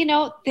 And,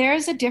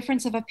 there's a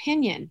difference of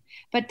opinion,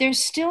 but there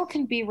still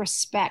can be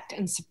respect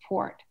and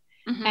support.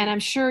 Mm-hmm. And I'm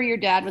sure your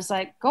dad was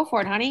like, go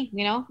for it, honey,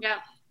 Yeah.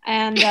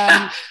 And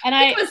a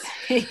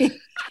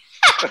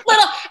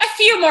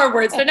few more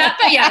words than that,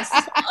 but yes,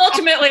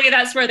 ultimately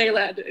that's where they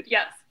landed.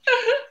 Yes.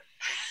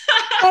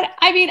 But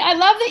I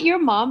love that your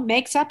mom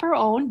makes up her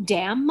own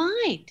damn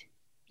mind.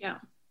 Yeah.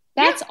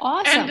 That's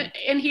awesome.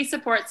 And he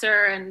supports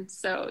her. And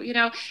so,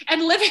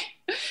 and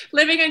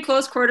living in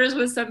close quarters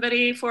with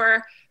somebody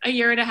for a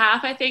year and a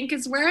half, I think,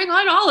 is wearing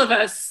on all of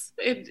us.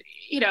 There's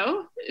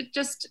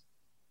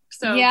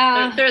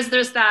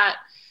that.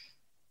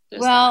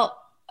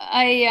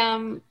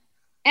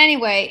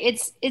 Anyway,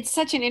 it's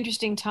such an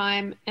interesting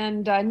time.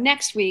 And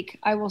next week,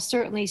 I will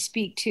certainly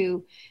speak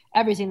to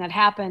everything that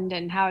happened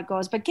and how it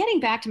goes. But getting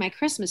back to my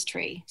Christmas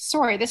tree,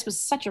 sorry, this was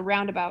such a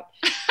roundabout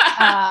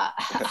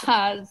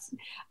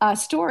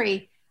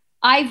story.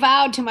 I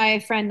vowed to my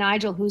friend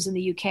Nigel, who's in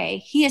the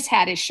UK, he has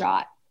had his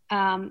shot.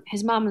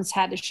 His mom has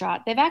had his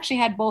shot. They've actually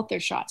had both their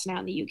shots now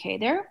in the UK.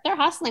 They're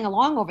hustling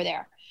along over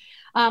there.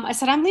 I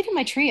said, I'm leaving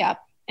my tree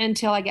up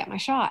until I get my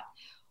shot.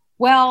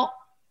 Well,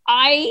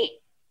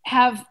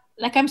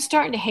 I'm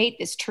starting to hate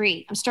this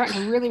tree. I'm starting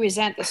to really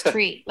resent this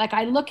tree.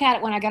 I look at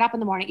it when I get up in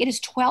the morning. It is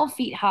 12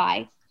 feet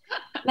high.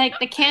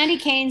 The candy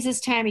canes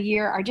this time of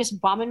year are just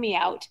bumming me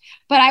out.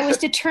 But I was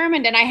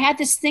determined, and I had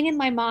this thing in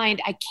my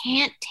mind. I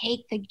can't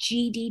take the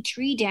GD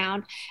tree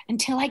down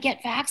until I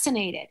get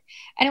vaccinated.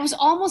 And it was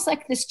almost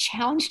like this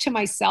challenge to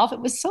myself.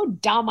 It was so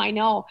dumb, I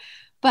know.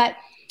 But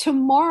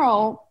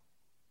tomorrow,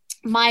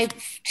 my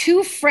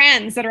two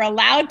friends that are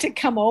allowed to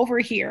come over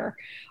here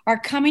are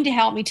coming to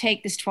help me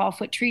take this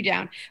 12-foot tree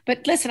down.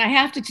 But listen, I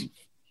have to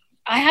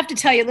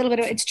tell you a little bit.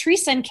 It's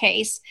Teresa and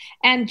Case,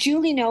 and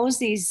Julie knows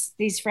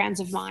these friends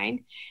of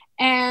mine.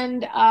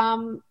 And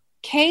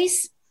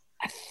Case,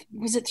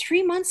 was it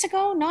 3 months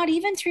ago? Not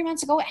even 3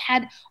 months ago,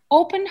 had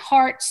open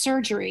heart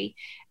surgery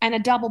and a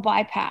double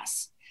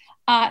bypass.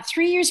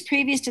 3 years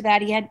previous to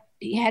that, he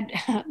had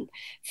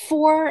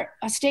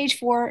stage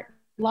 4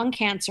 lung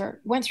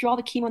cancer, went through all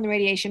the chemo and the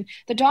radiation.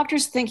 The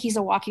doctors think he's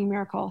a walking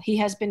miracle. He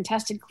has been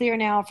tested clear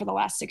now for the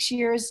last 6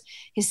 years.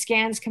 His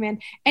scans come in.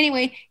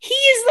 Anyway, he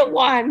is the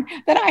one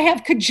that I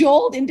have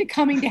cajoled into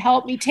coming to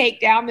help me take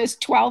down this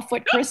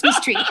 12-foot Christmas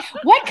tree.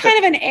 What kind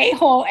of an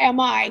a-hole am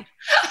I?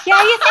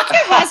 Yeah, you think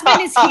your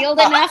husband is healed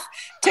enough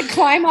to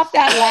climb up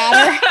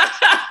that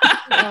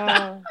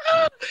ladder?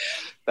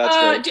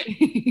 That's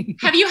great.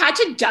 Have you had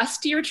to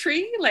dust your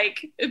tree?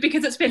 Like,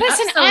 because it's been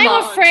Listen, up so I'm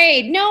long.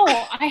 afraid. No,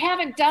 I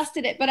haven't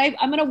dusted it, but I'm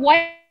going to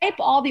wipe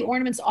all the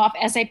ornaments off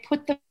as I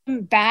put them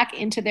back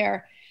into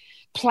their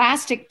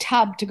plastic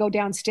tub to go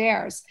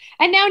downstairs.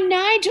 And now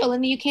Nigel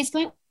in the UK is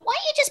going, why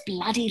don't you just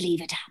bloody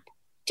leave it up?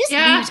 Just leave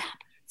it up.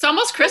 It's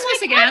almost Christmas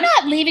I'm again. I'm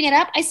not leaving it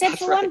up. I said,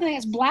 That's for one thing,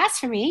 it's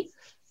blasphemy.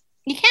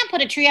 You can't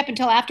put a tree up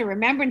until after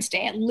Remembrance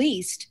Day, at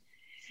least.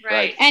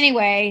 Right.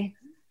 Anyway,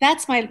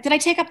 did I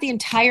take up the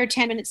entire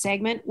 10-minute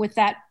segment with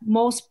that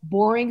most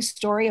boring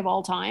story of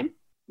all time?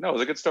 No, it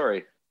was a good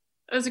story.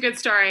 It was a good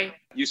story.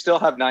 You still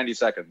have 90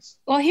 seconds.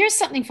 Well, here's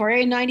something for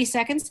you in 90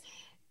 seconds.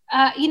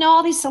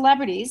 All these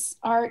celebrities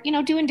are,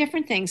 doing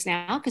different things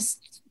now because,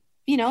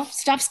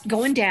 stuff's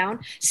going down.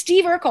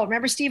 Steve Urkel,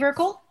 remember Steve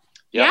Urkel?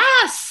 Yep.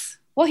 Yes.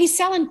 Well, he's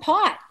selling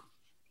pot.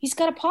 He's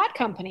got a pot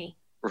company.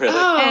 Really?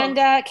 Oh.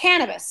 And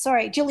cannabis,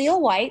 Jaleel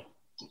White.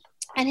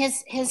 And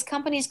his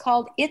company's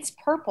called It's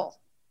Purple.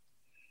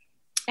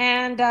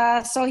 And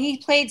so he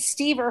played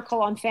Steve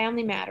Urkel on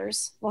Family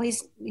Matters. Well,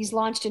 he's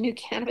launched a new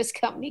cannabis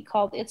company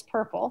called It's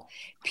Purple,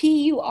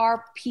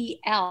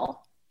 PURPL,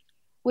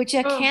 which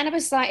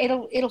cannabis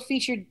line. It'll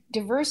feature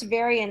diverse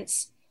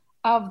variants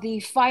of the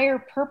fire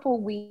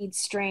purple weed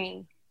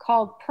strain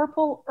called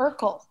Purple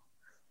Urkel.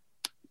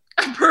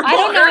 Purple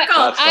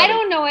I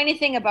don't know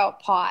anything about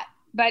pot,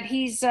 but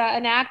he's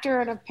an actor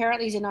and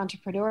apparently he's an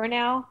entrepreneur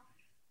now,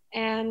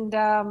 and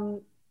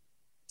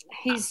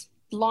he's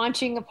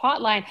launching a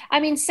pot line. I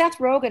mean, Seth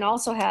Rogen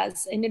also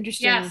has an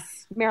interesting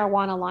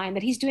marijuana line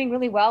that he's doing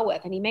really well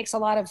with, and he makes a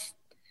lot of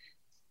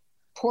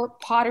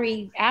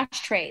pottery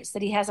ashtrays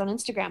that he has on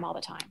Instagram all the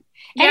time.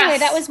 Anyway,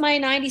 that was my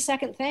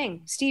 90-second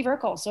thing, Steve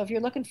Urkel. So if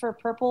you're looking for a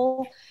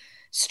purple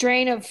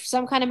strain of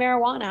some kind of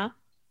marijuana,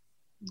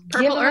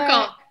 Purple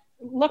Urkel,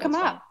 look him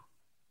up.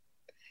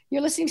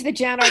 You're listening to the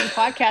Jan Arden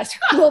podcast.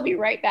 We'll be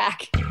right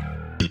back.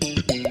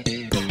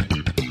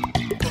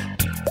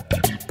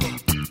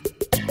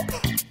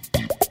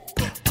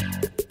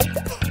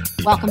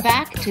 Welcome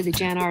back to the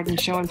Jan Arden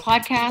Show and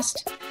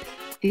Podcast,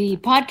 the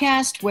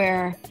podcast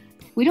where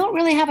we don't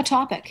really have a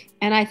topic.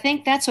 And I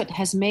think that's what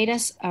has made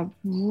us a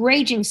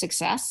raging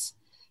success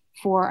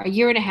for a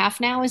year and a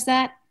half now, is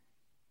that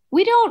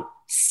we don't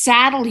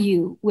saddle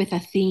you with a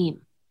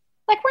theme.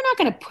 Like, we're not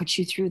going to put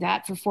you through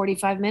that for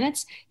 45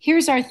 minutes.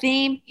 Here's our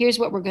theme. Here's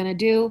what we're going to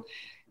do.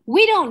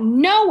 We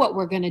don't know what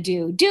we're going to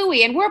do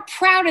we? And we're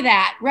proud of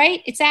that,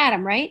 right? It's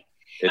Adam, right?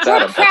 It's We're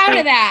Adam. proud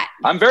of that.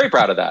 I'm very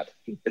proud of that.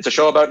 It's a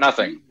show about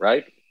nothing,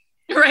 right?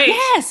 Right.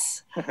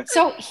 Yes.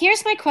 So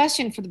here's my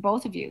question for the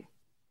both of you.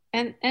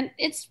 And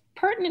it's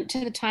pertinent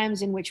to the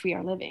times in which we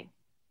are living.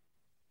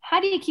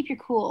 How do you keep your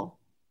cool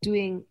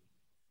during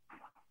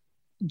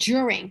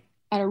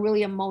a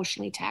really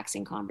emotionally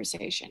taxing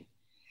conversation?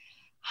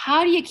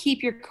 How do you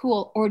keep your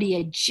cool, or do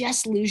you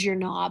just lose your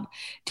knob?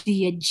 Do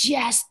you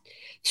just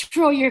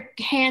throw your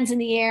hands in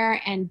the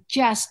air and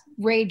just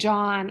rage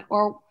on?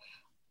 Or,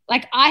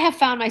 like, I have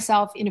found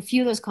myself in a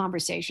few of those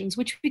conversations,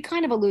 which we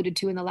kind of alluded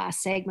to in the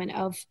last segment,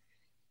 of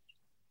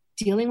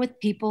dealing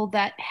with people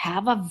that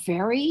have a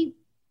very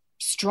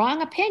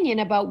strong opinion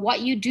about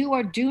what you do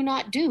or do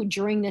not do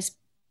during this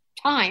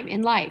time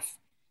in life.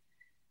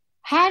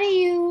 How do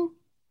you,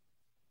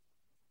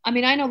 I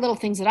mean, I know little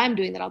things that I'm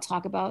doing that I'll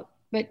talk about,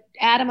 but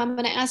Adam, I'm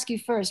going to ask you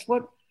first.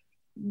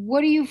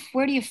 Where do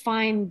you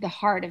find the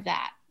heart of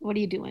that? What are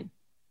you doing?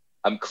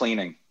 I'm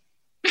cleaning.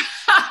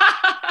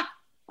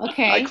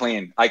 Okay.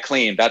 I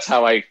clean. That's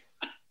how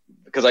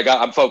because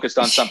I'm focused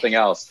on something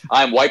else.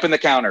 I'm wiping the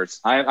counters.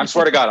 I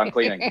swear to God, I'm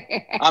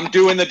cleaning. I'm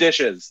doing the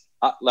dishes.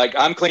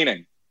 I'm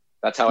cleaning.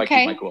 That's how I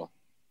keep my cool.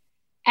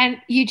 And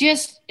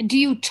do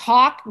you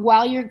talk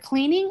while you're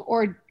cleaning,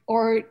 or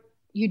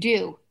you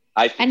do?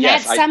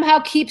 That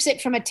somehow keeps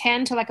it from a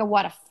 10 to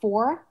a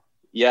 4?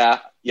 Yeah.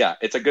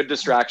 It's a good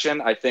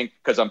distraction, I think,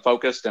 because I'm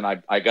focused and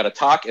I got to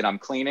talk and I'm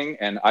cleaning,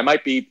 and I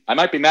might be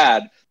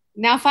mad.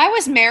 Now, if I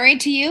was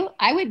married to you,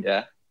 I would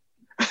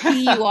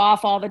pee you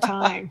off all the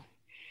time.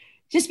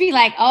 Just be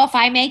like, oh, if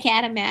I make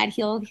Adam mad,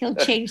 he'll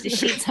change the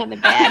sheets on the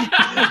bed.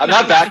 I'm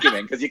not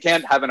vacuuming, because you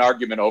can't have an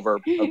argument over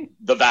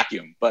the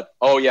vacuum. But,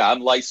 oh, yeah, I'm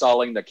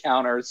Lysoling the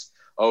counters.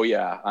 Oh,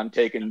 yeah, I'm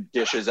taking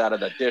dishes out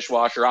of the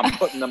dishwasher. I'm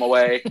putting them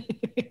away.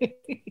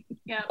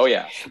 Yeah. Oh,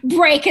 yeah.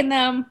 Breaking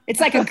them. It's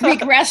like a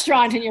Greek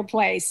restaurant in your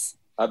place.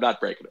 I'm not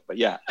breaking it, but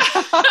yeah.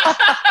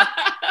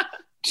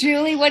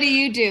 Julie, what do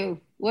you do?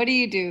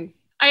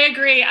 I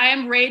agree. I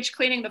am rage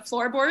cleaning the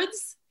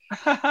floorboards.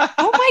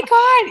 Oh, my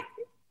God.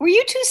 Were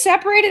you two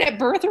separated at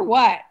birth or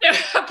what?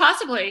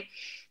 Possibly.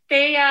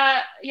 They,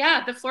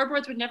 the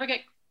floorboards would never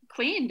get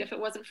cleaned if it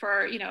wasn't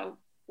for,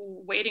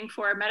 waiting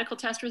for medical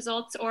test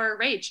results or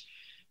rage.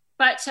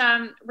 But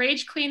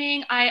rage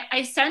cleaning,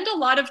 I send a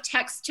lot of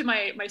texts to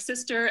my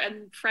sister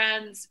and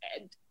friends,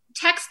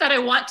 texts that I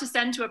want to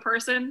send to a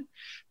person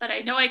that I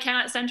know I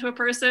cannot send to a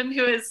person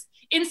who is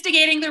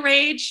instigating the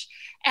rage.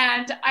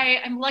 And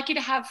I'm lucky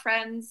to have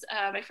friends.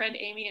 My friend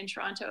Amy in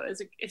Toronto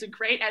is a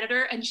great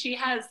editor, and she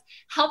has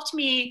helped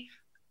me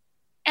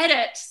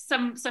edit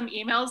some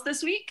emails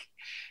this week.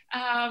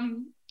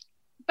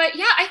 But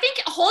yeah, I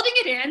think holding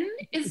it in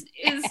is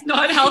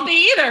not healthy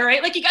either,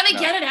 right? Like you got to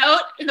get it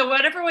out in the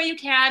whatever way you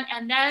can,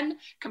 and then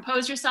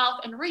compose yourself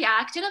and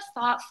react in a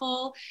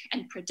thoughtful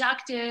and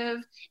productive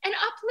and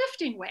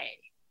uplifting way.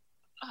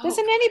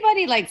 Doesn't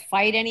anybody like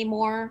fight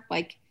anymore?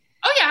 Like,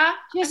 oh yeah,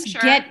 just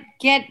sure.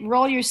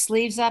 Roll your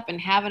sleeves up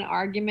and have an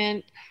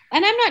argument.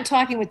 And I'm not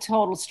talking with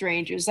total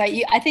strangers.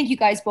 I think you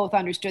guys both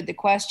understood the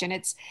question.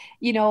 It's,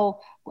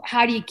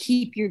 how do you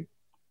keep your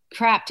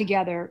crap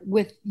together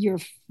with your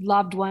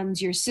loved ones,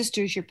 your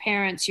sisters, your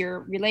parents, your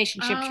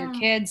relationships, your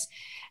kids?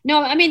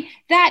 No, I mean,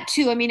 that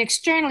too. I mean,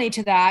 externally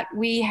to that,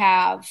 we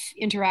have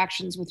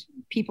interactions with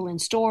people in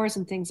stores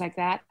and things like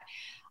that.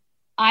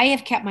 I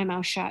have kept my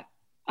mouth shut.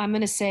 I'm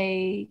going to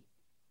say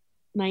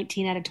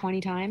 19 out of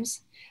 20 times.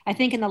 I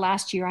think in the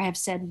last year, I have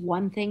said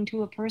one thing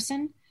to a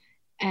person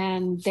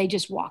and they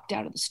just walked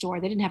out of the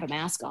store. They didn't have a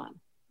mask on.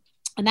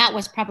 And that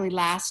was probably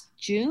last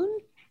June.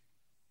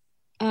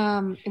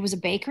 It was a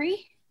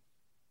bakery.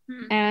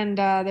 And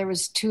there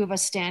was two of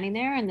us standing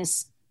there, and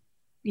this,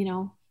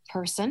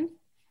 person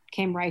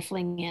came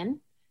rifling in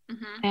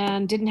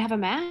and didn't have a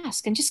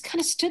mask and just kind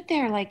of stood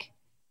there like,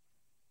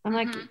 I'm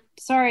like,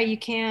 sorry, you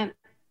can't.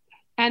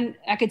 And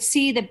I could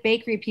see the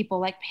bakery people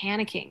like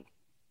panicking.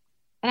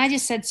 And I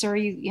just said, sir,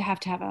 you have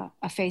to have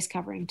a face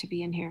covering to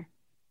be in here.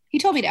 He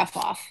told me to F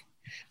off,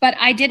 but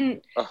I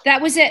didn't. That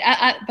was it.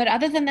 But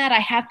other than that, I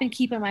have been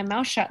keeping my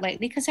mouth shut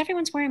lately because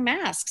everyone's wearing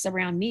masks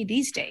around me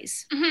these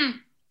days.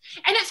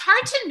 And it's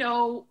hard to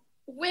know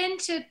when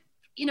to,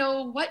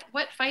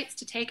 what fights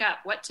to take up,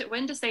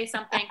 when to say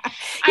something.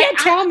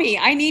 Tell me.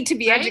 I need to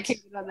be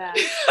educated on that.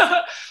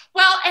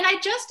 Well, and I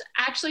just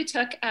actually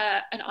took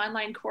an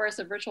online course,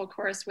 a virtual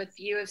course with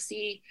U of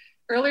C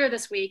earlier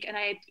this week, and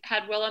I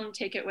had Willem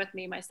take it with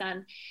me, my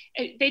son.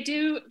 They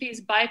do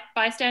these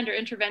bystander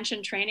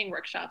intervention training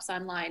workshops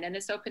online, and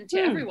it's open to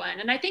everyone.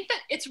 And I think that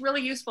it's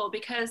really useful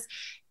because,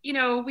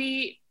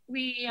 we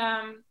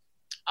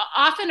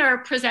often are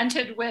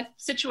presented with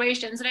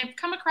situations, and I've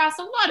come across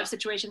a lot of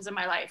situations in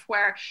my life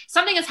where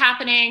something is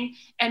happening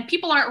and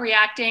people aren't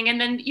reacting, and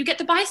then you get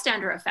the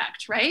bystander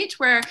effect, right?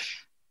 Where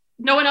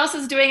no one else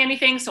is doing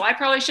anything, so I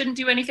probably shouldn't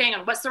do anything,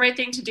 and what's the right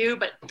thing to do?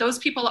 But those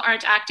people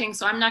aren't acting,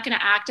 so I'm not going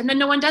to act, and then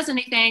no one does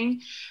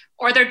anything,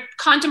 or they're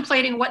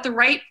contemplating what the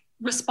right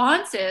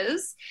response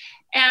is,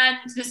 and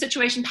the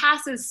situation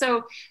passes.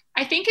 So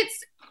I think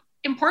it's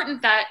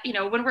important that,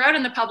 when we're out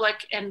in the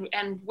public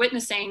and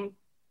witnessing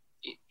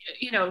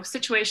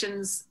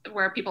situations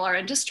where people are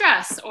in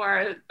distress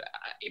or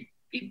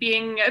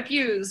being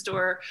abused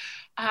or,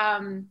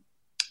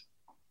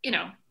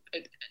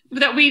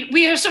 that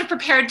we are sort of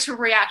prepared to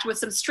react with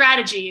some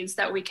strategies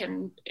that we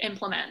can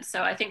implement.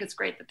 So I think it's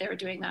great that they're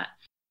doing that.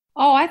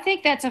 Oh, I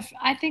think that's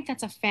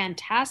a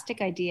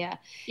fantastic idea.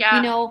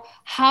 Yeah.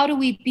 How do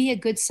we be a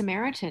good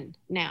Samaritan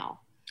now?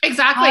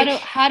 Exactly.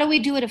 How do we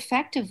do it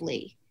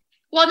effectively?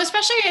 Well, and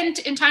especially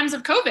in times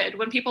of COVID,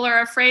 when people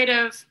are afraid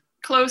of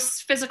close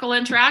physical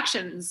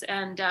interactions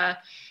and,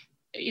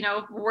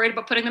 worried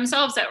about putting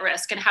themselves at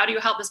risk. And how do you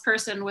help this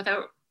person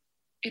without,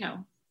 in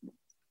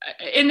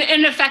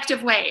an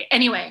effective way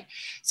anyway?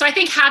 So I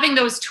think having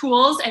those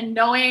tools and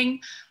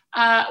knowing,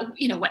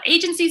 what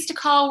agencies to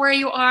call where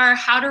you are,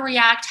 how to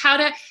react,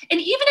 and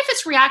even if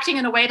it's reacting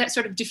in a way that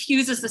sort of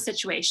diffuses the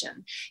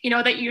situation,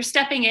 that you're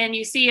stepping in,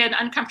 you see an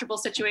uncomfortable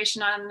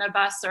situation on a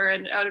bus or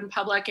out in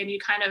public, and you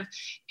kind of,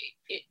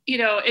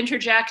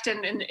 interject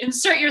and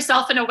insert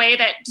yourself in a way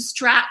that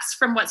distracts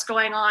from what's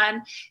going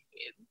on.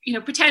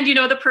 Pretend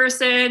the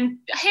person.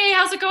 Hey,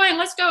 how's it going?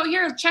 Let's go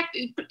here. Check.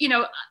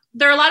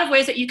 There are a lot of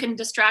ways that you can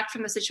distract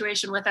from the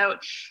situation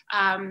without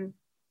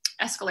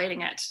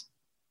escalating it,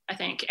 I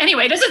think.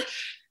 Anyway, this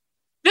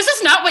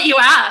is not what you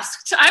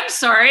asked. I'm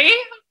sorry.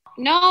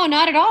 No,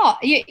 not at all.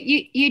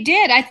 You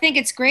did. I think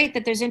it's great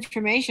that there's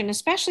information,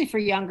 especially for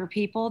younger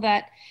people,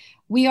 that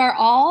we are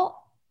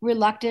all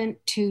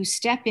reluctant to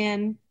step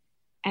in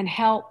and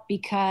help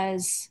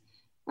because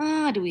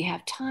do we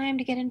have time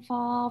to get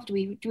involved? Do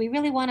we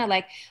really want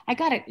to,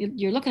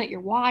 you're looking at your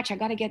watch. I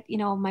got to get,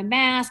 my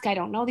mask. I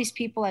don't know these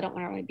people. I don't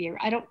want to really be,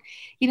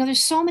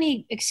 there's so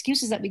many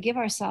excuses that we give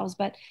ourselves,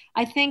 but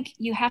I think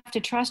you have to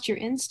trust your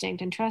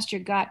instinct and trust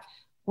your gut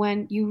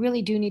when you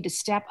really do need to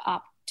step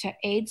up to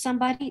aid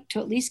somebody, to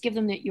at least give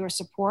them your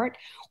support,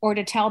 or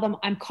to tell them,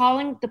 I'm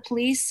calling the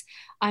police.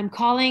 I'm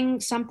calling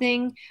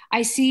something.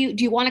 I see you.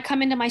 Do you want to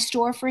come into my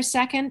store for a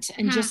second?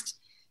 And just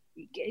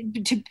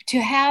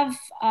to have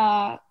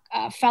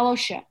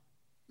fellowship.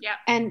 Yeah.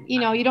 And, you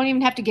don't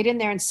even have to get in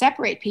there and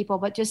separate people,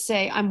 but just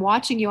say, I'm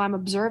watching you, I'm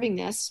observing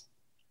this.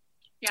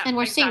 Yeah, and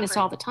we're seeing this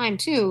all the time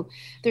too.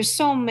 There's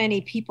so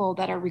many people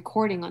that are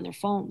recording on their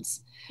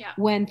phones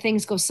when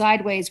things go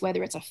sideways,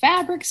 whether it's a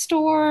fabric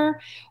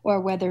store or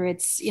whether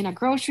it's in a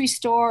grocery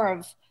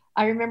store.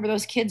 I remember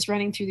those kids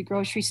running through the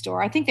grocery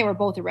store. I think they were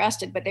both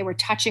arrested, but they were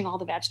touching all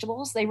the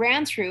vegetables. They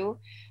ran through.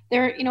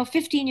 They're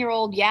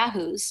 15-year-old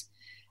yahoos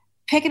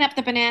picking up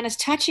the bananas,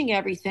 touching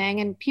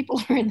everything, and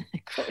people are in the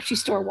grocery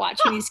store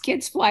watching these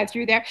kids fly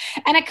through there.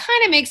 And it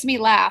kind of makes me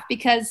laugh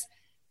because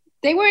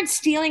they weren't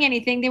stealing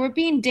anything. They were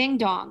being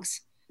ding-dongs.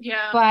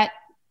 Yeah. But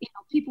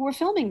people were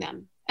filming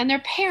them. And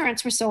their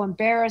parents were so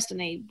embarrassed and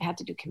they had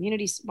to do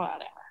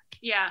whatever.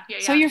 Yeah.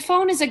 So your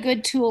phone is a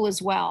good tool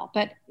as well.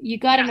 But you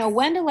got to know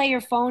when to lay your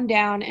phone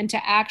down and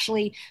to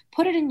actually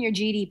put it in your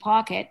GD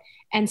pocket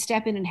and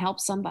step in and help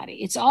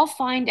somebody. It's all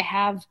fine to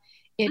have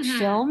it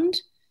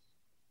filmed.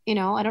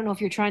 I don't know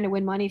if you're trying to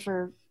win money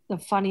for the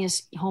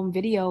funniest home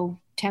video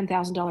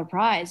 $10,000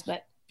 prize,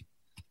 but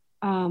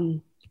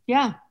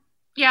yeah.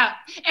 Yeah.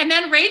 And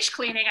then rage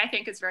cleaning, I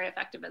think, is very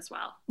effective as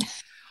well.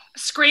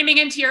 Screaming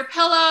into your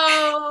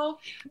pillow.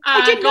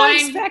 I did not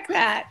expect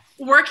that.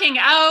 Working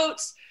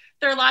out.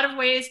 There are a lot of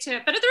ways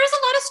but there is a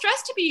lot of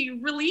stress to be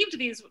relieved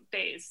these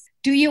days.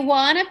 Do you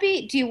want to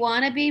be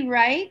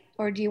right,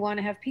 or do you want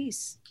to have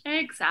peace?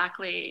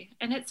 Exactly.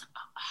 And it's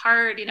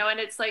hard, and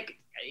it's like,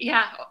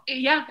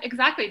 yeah,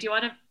 exactly. Do you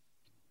want to,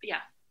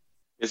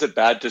 Is it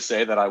bad to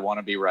say that I want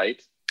to be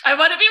right? I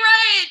want to be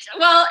right.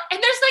 Well,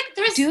 and there's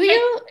do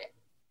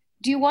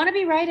you want to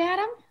be right,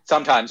 Adam?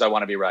 Sometimes I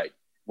want to be right.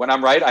 When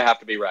I'm right, I have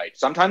to be right.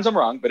 Sometimes I'm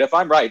wrong, but if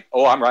I'm right,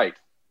 I'm right.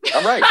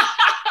 I'm right.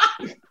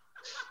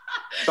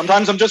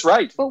 Sometimes I'm just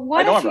right. But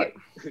what I know I'm right.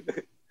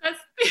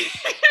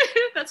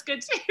 That's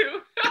good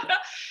too.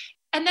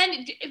 And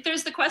then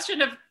there's the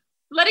question of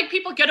letting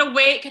people get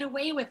away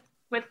with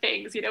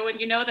things, when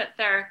you know that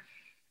they're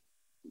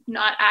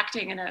not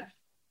acting in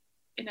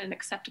an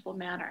acceptable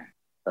manner.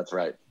 That's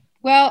right.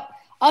 Well,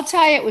 I'll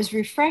tell you, it was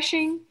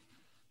refreshing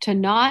to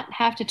not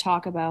have to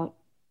talk about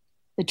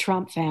the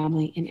Trump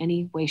family in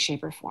any way,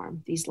 shape, or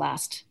form these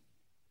last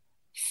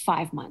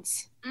 5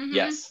 months. Mm-hmm.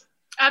 Yes.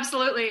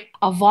 Absolutely.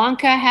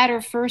 Ivanka had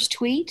her first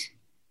tweet,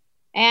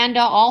 and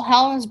all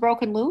hell has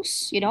broken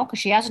loose, because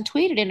she hasn't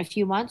tweeted in a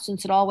few months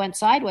since it all went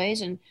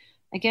sideways. And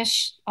I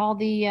guess all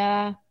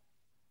the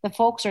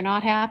folks are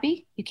not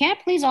happy. You can't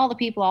please all the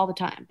people all the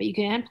time, but you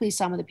can please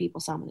some of the people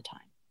some of the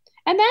time.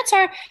 And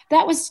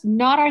that was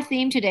not our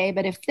theme today,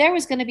 but if there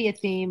was going to be a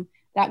theme,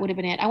 that would have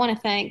been it. I want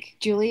to thank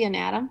Julie and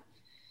Adam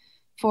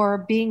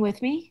for being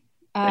with me.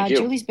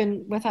 Julie's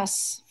been with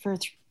us for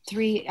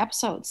 3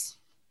 episodes,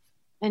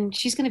 and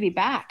she's going to be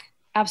back.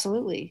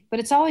 Absolutely. But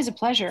it's always a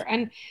pleasure.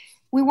 And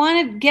we want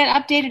to get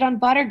updated on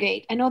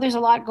Buttergate. I know there's a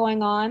lot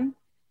going on,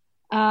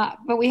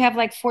 but we have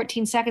like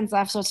 14 seconds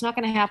left, so it's not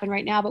going to happen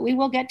right now, but we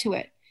will get to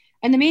it.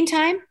 In the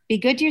meantime, be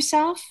good to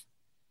yourself.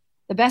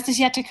 The best is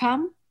yet to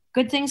come.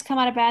 Good things come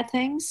out of bad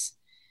things.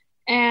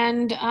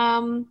 And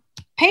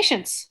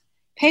patience.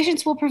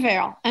 Patience will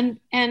prevail. And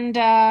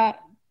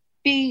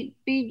be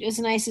as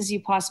nice as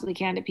you possibly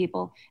can to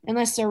people.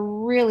 Unless they're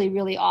really,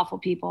 really awful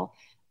people,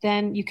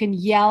 then you can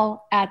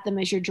yell at them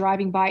as you're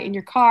driving by in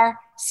your car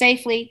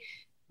safely,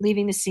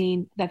 leaving the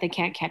scene that they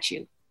can't catch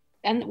you.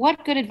 And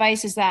what good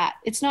advice is that?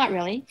 It's not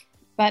really,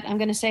 but I'm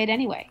going to say it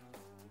anyway.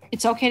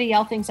 It's okay to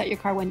yell things at your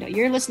car window.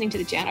 You're listening to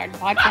the Jan Arden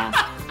Podcast.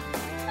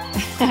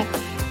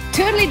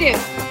 Toodly-doo.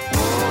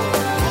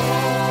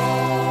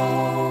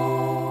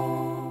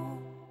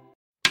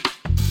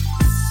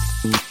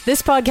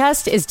 This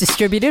podcast is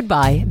distributed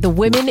by the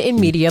Women in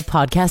Media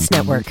Podcast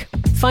Network.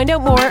 Find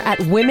out more at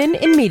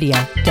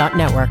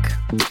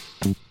womeninmedia.network.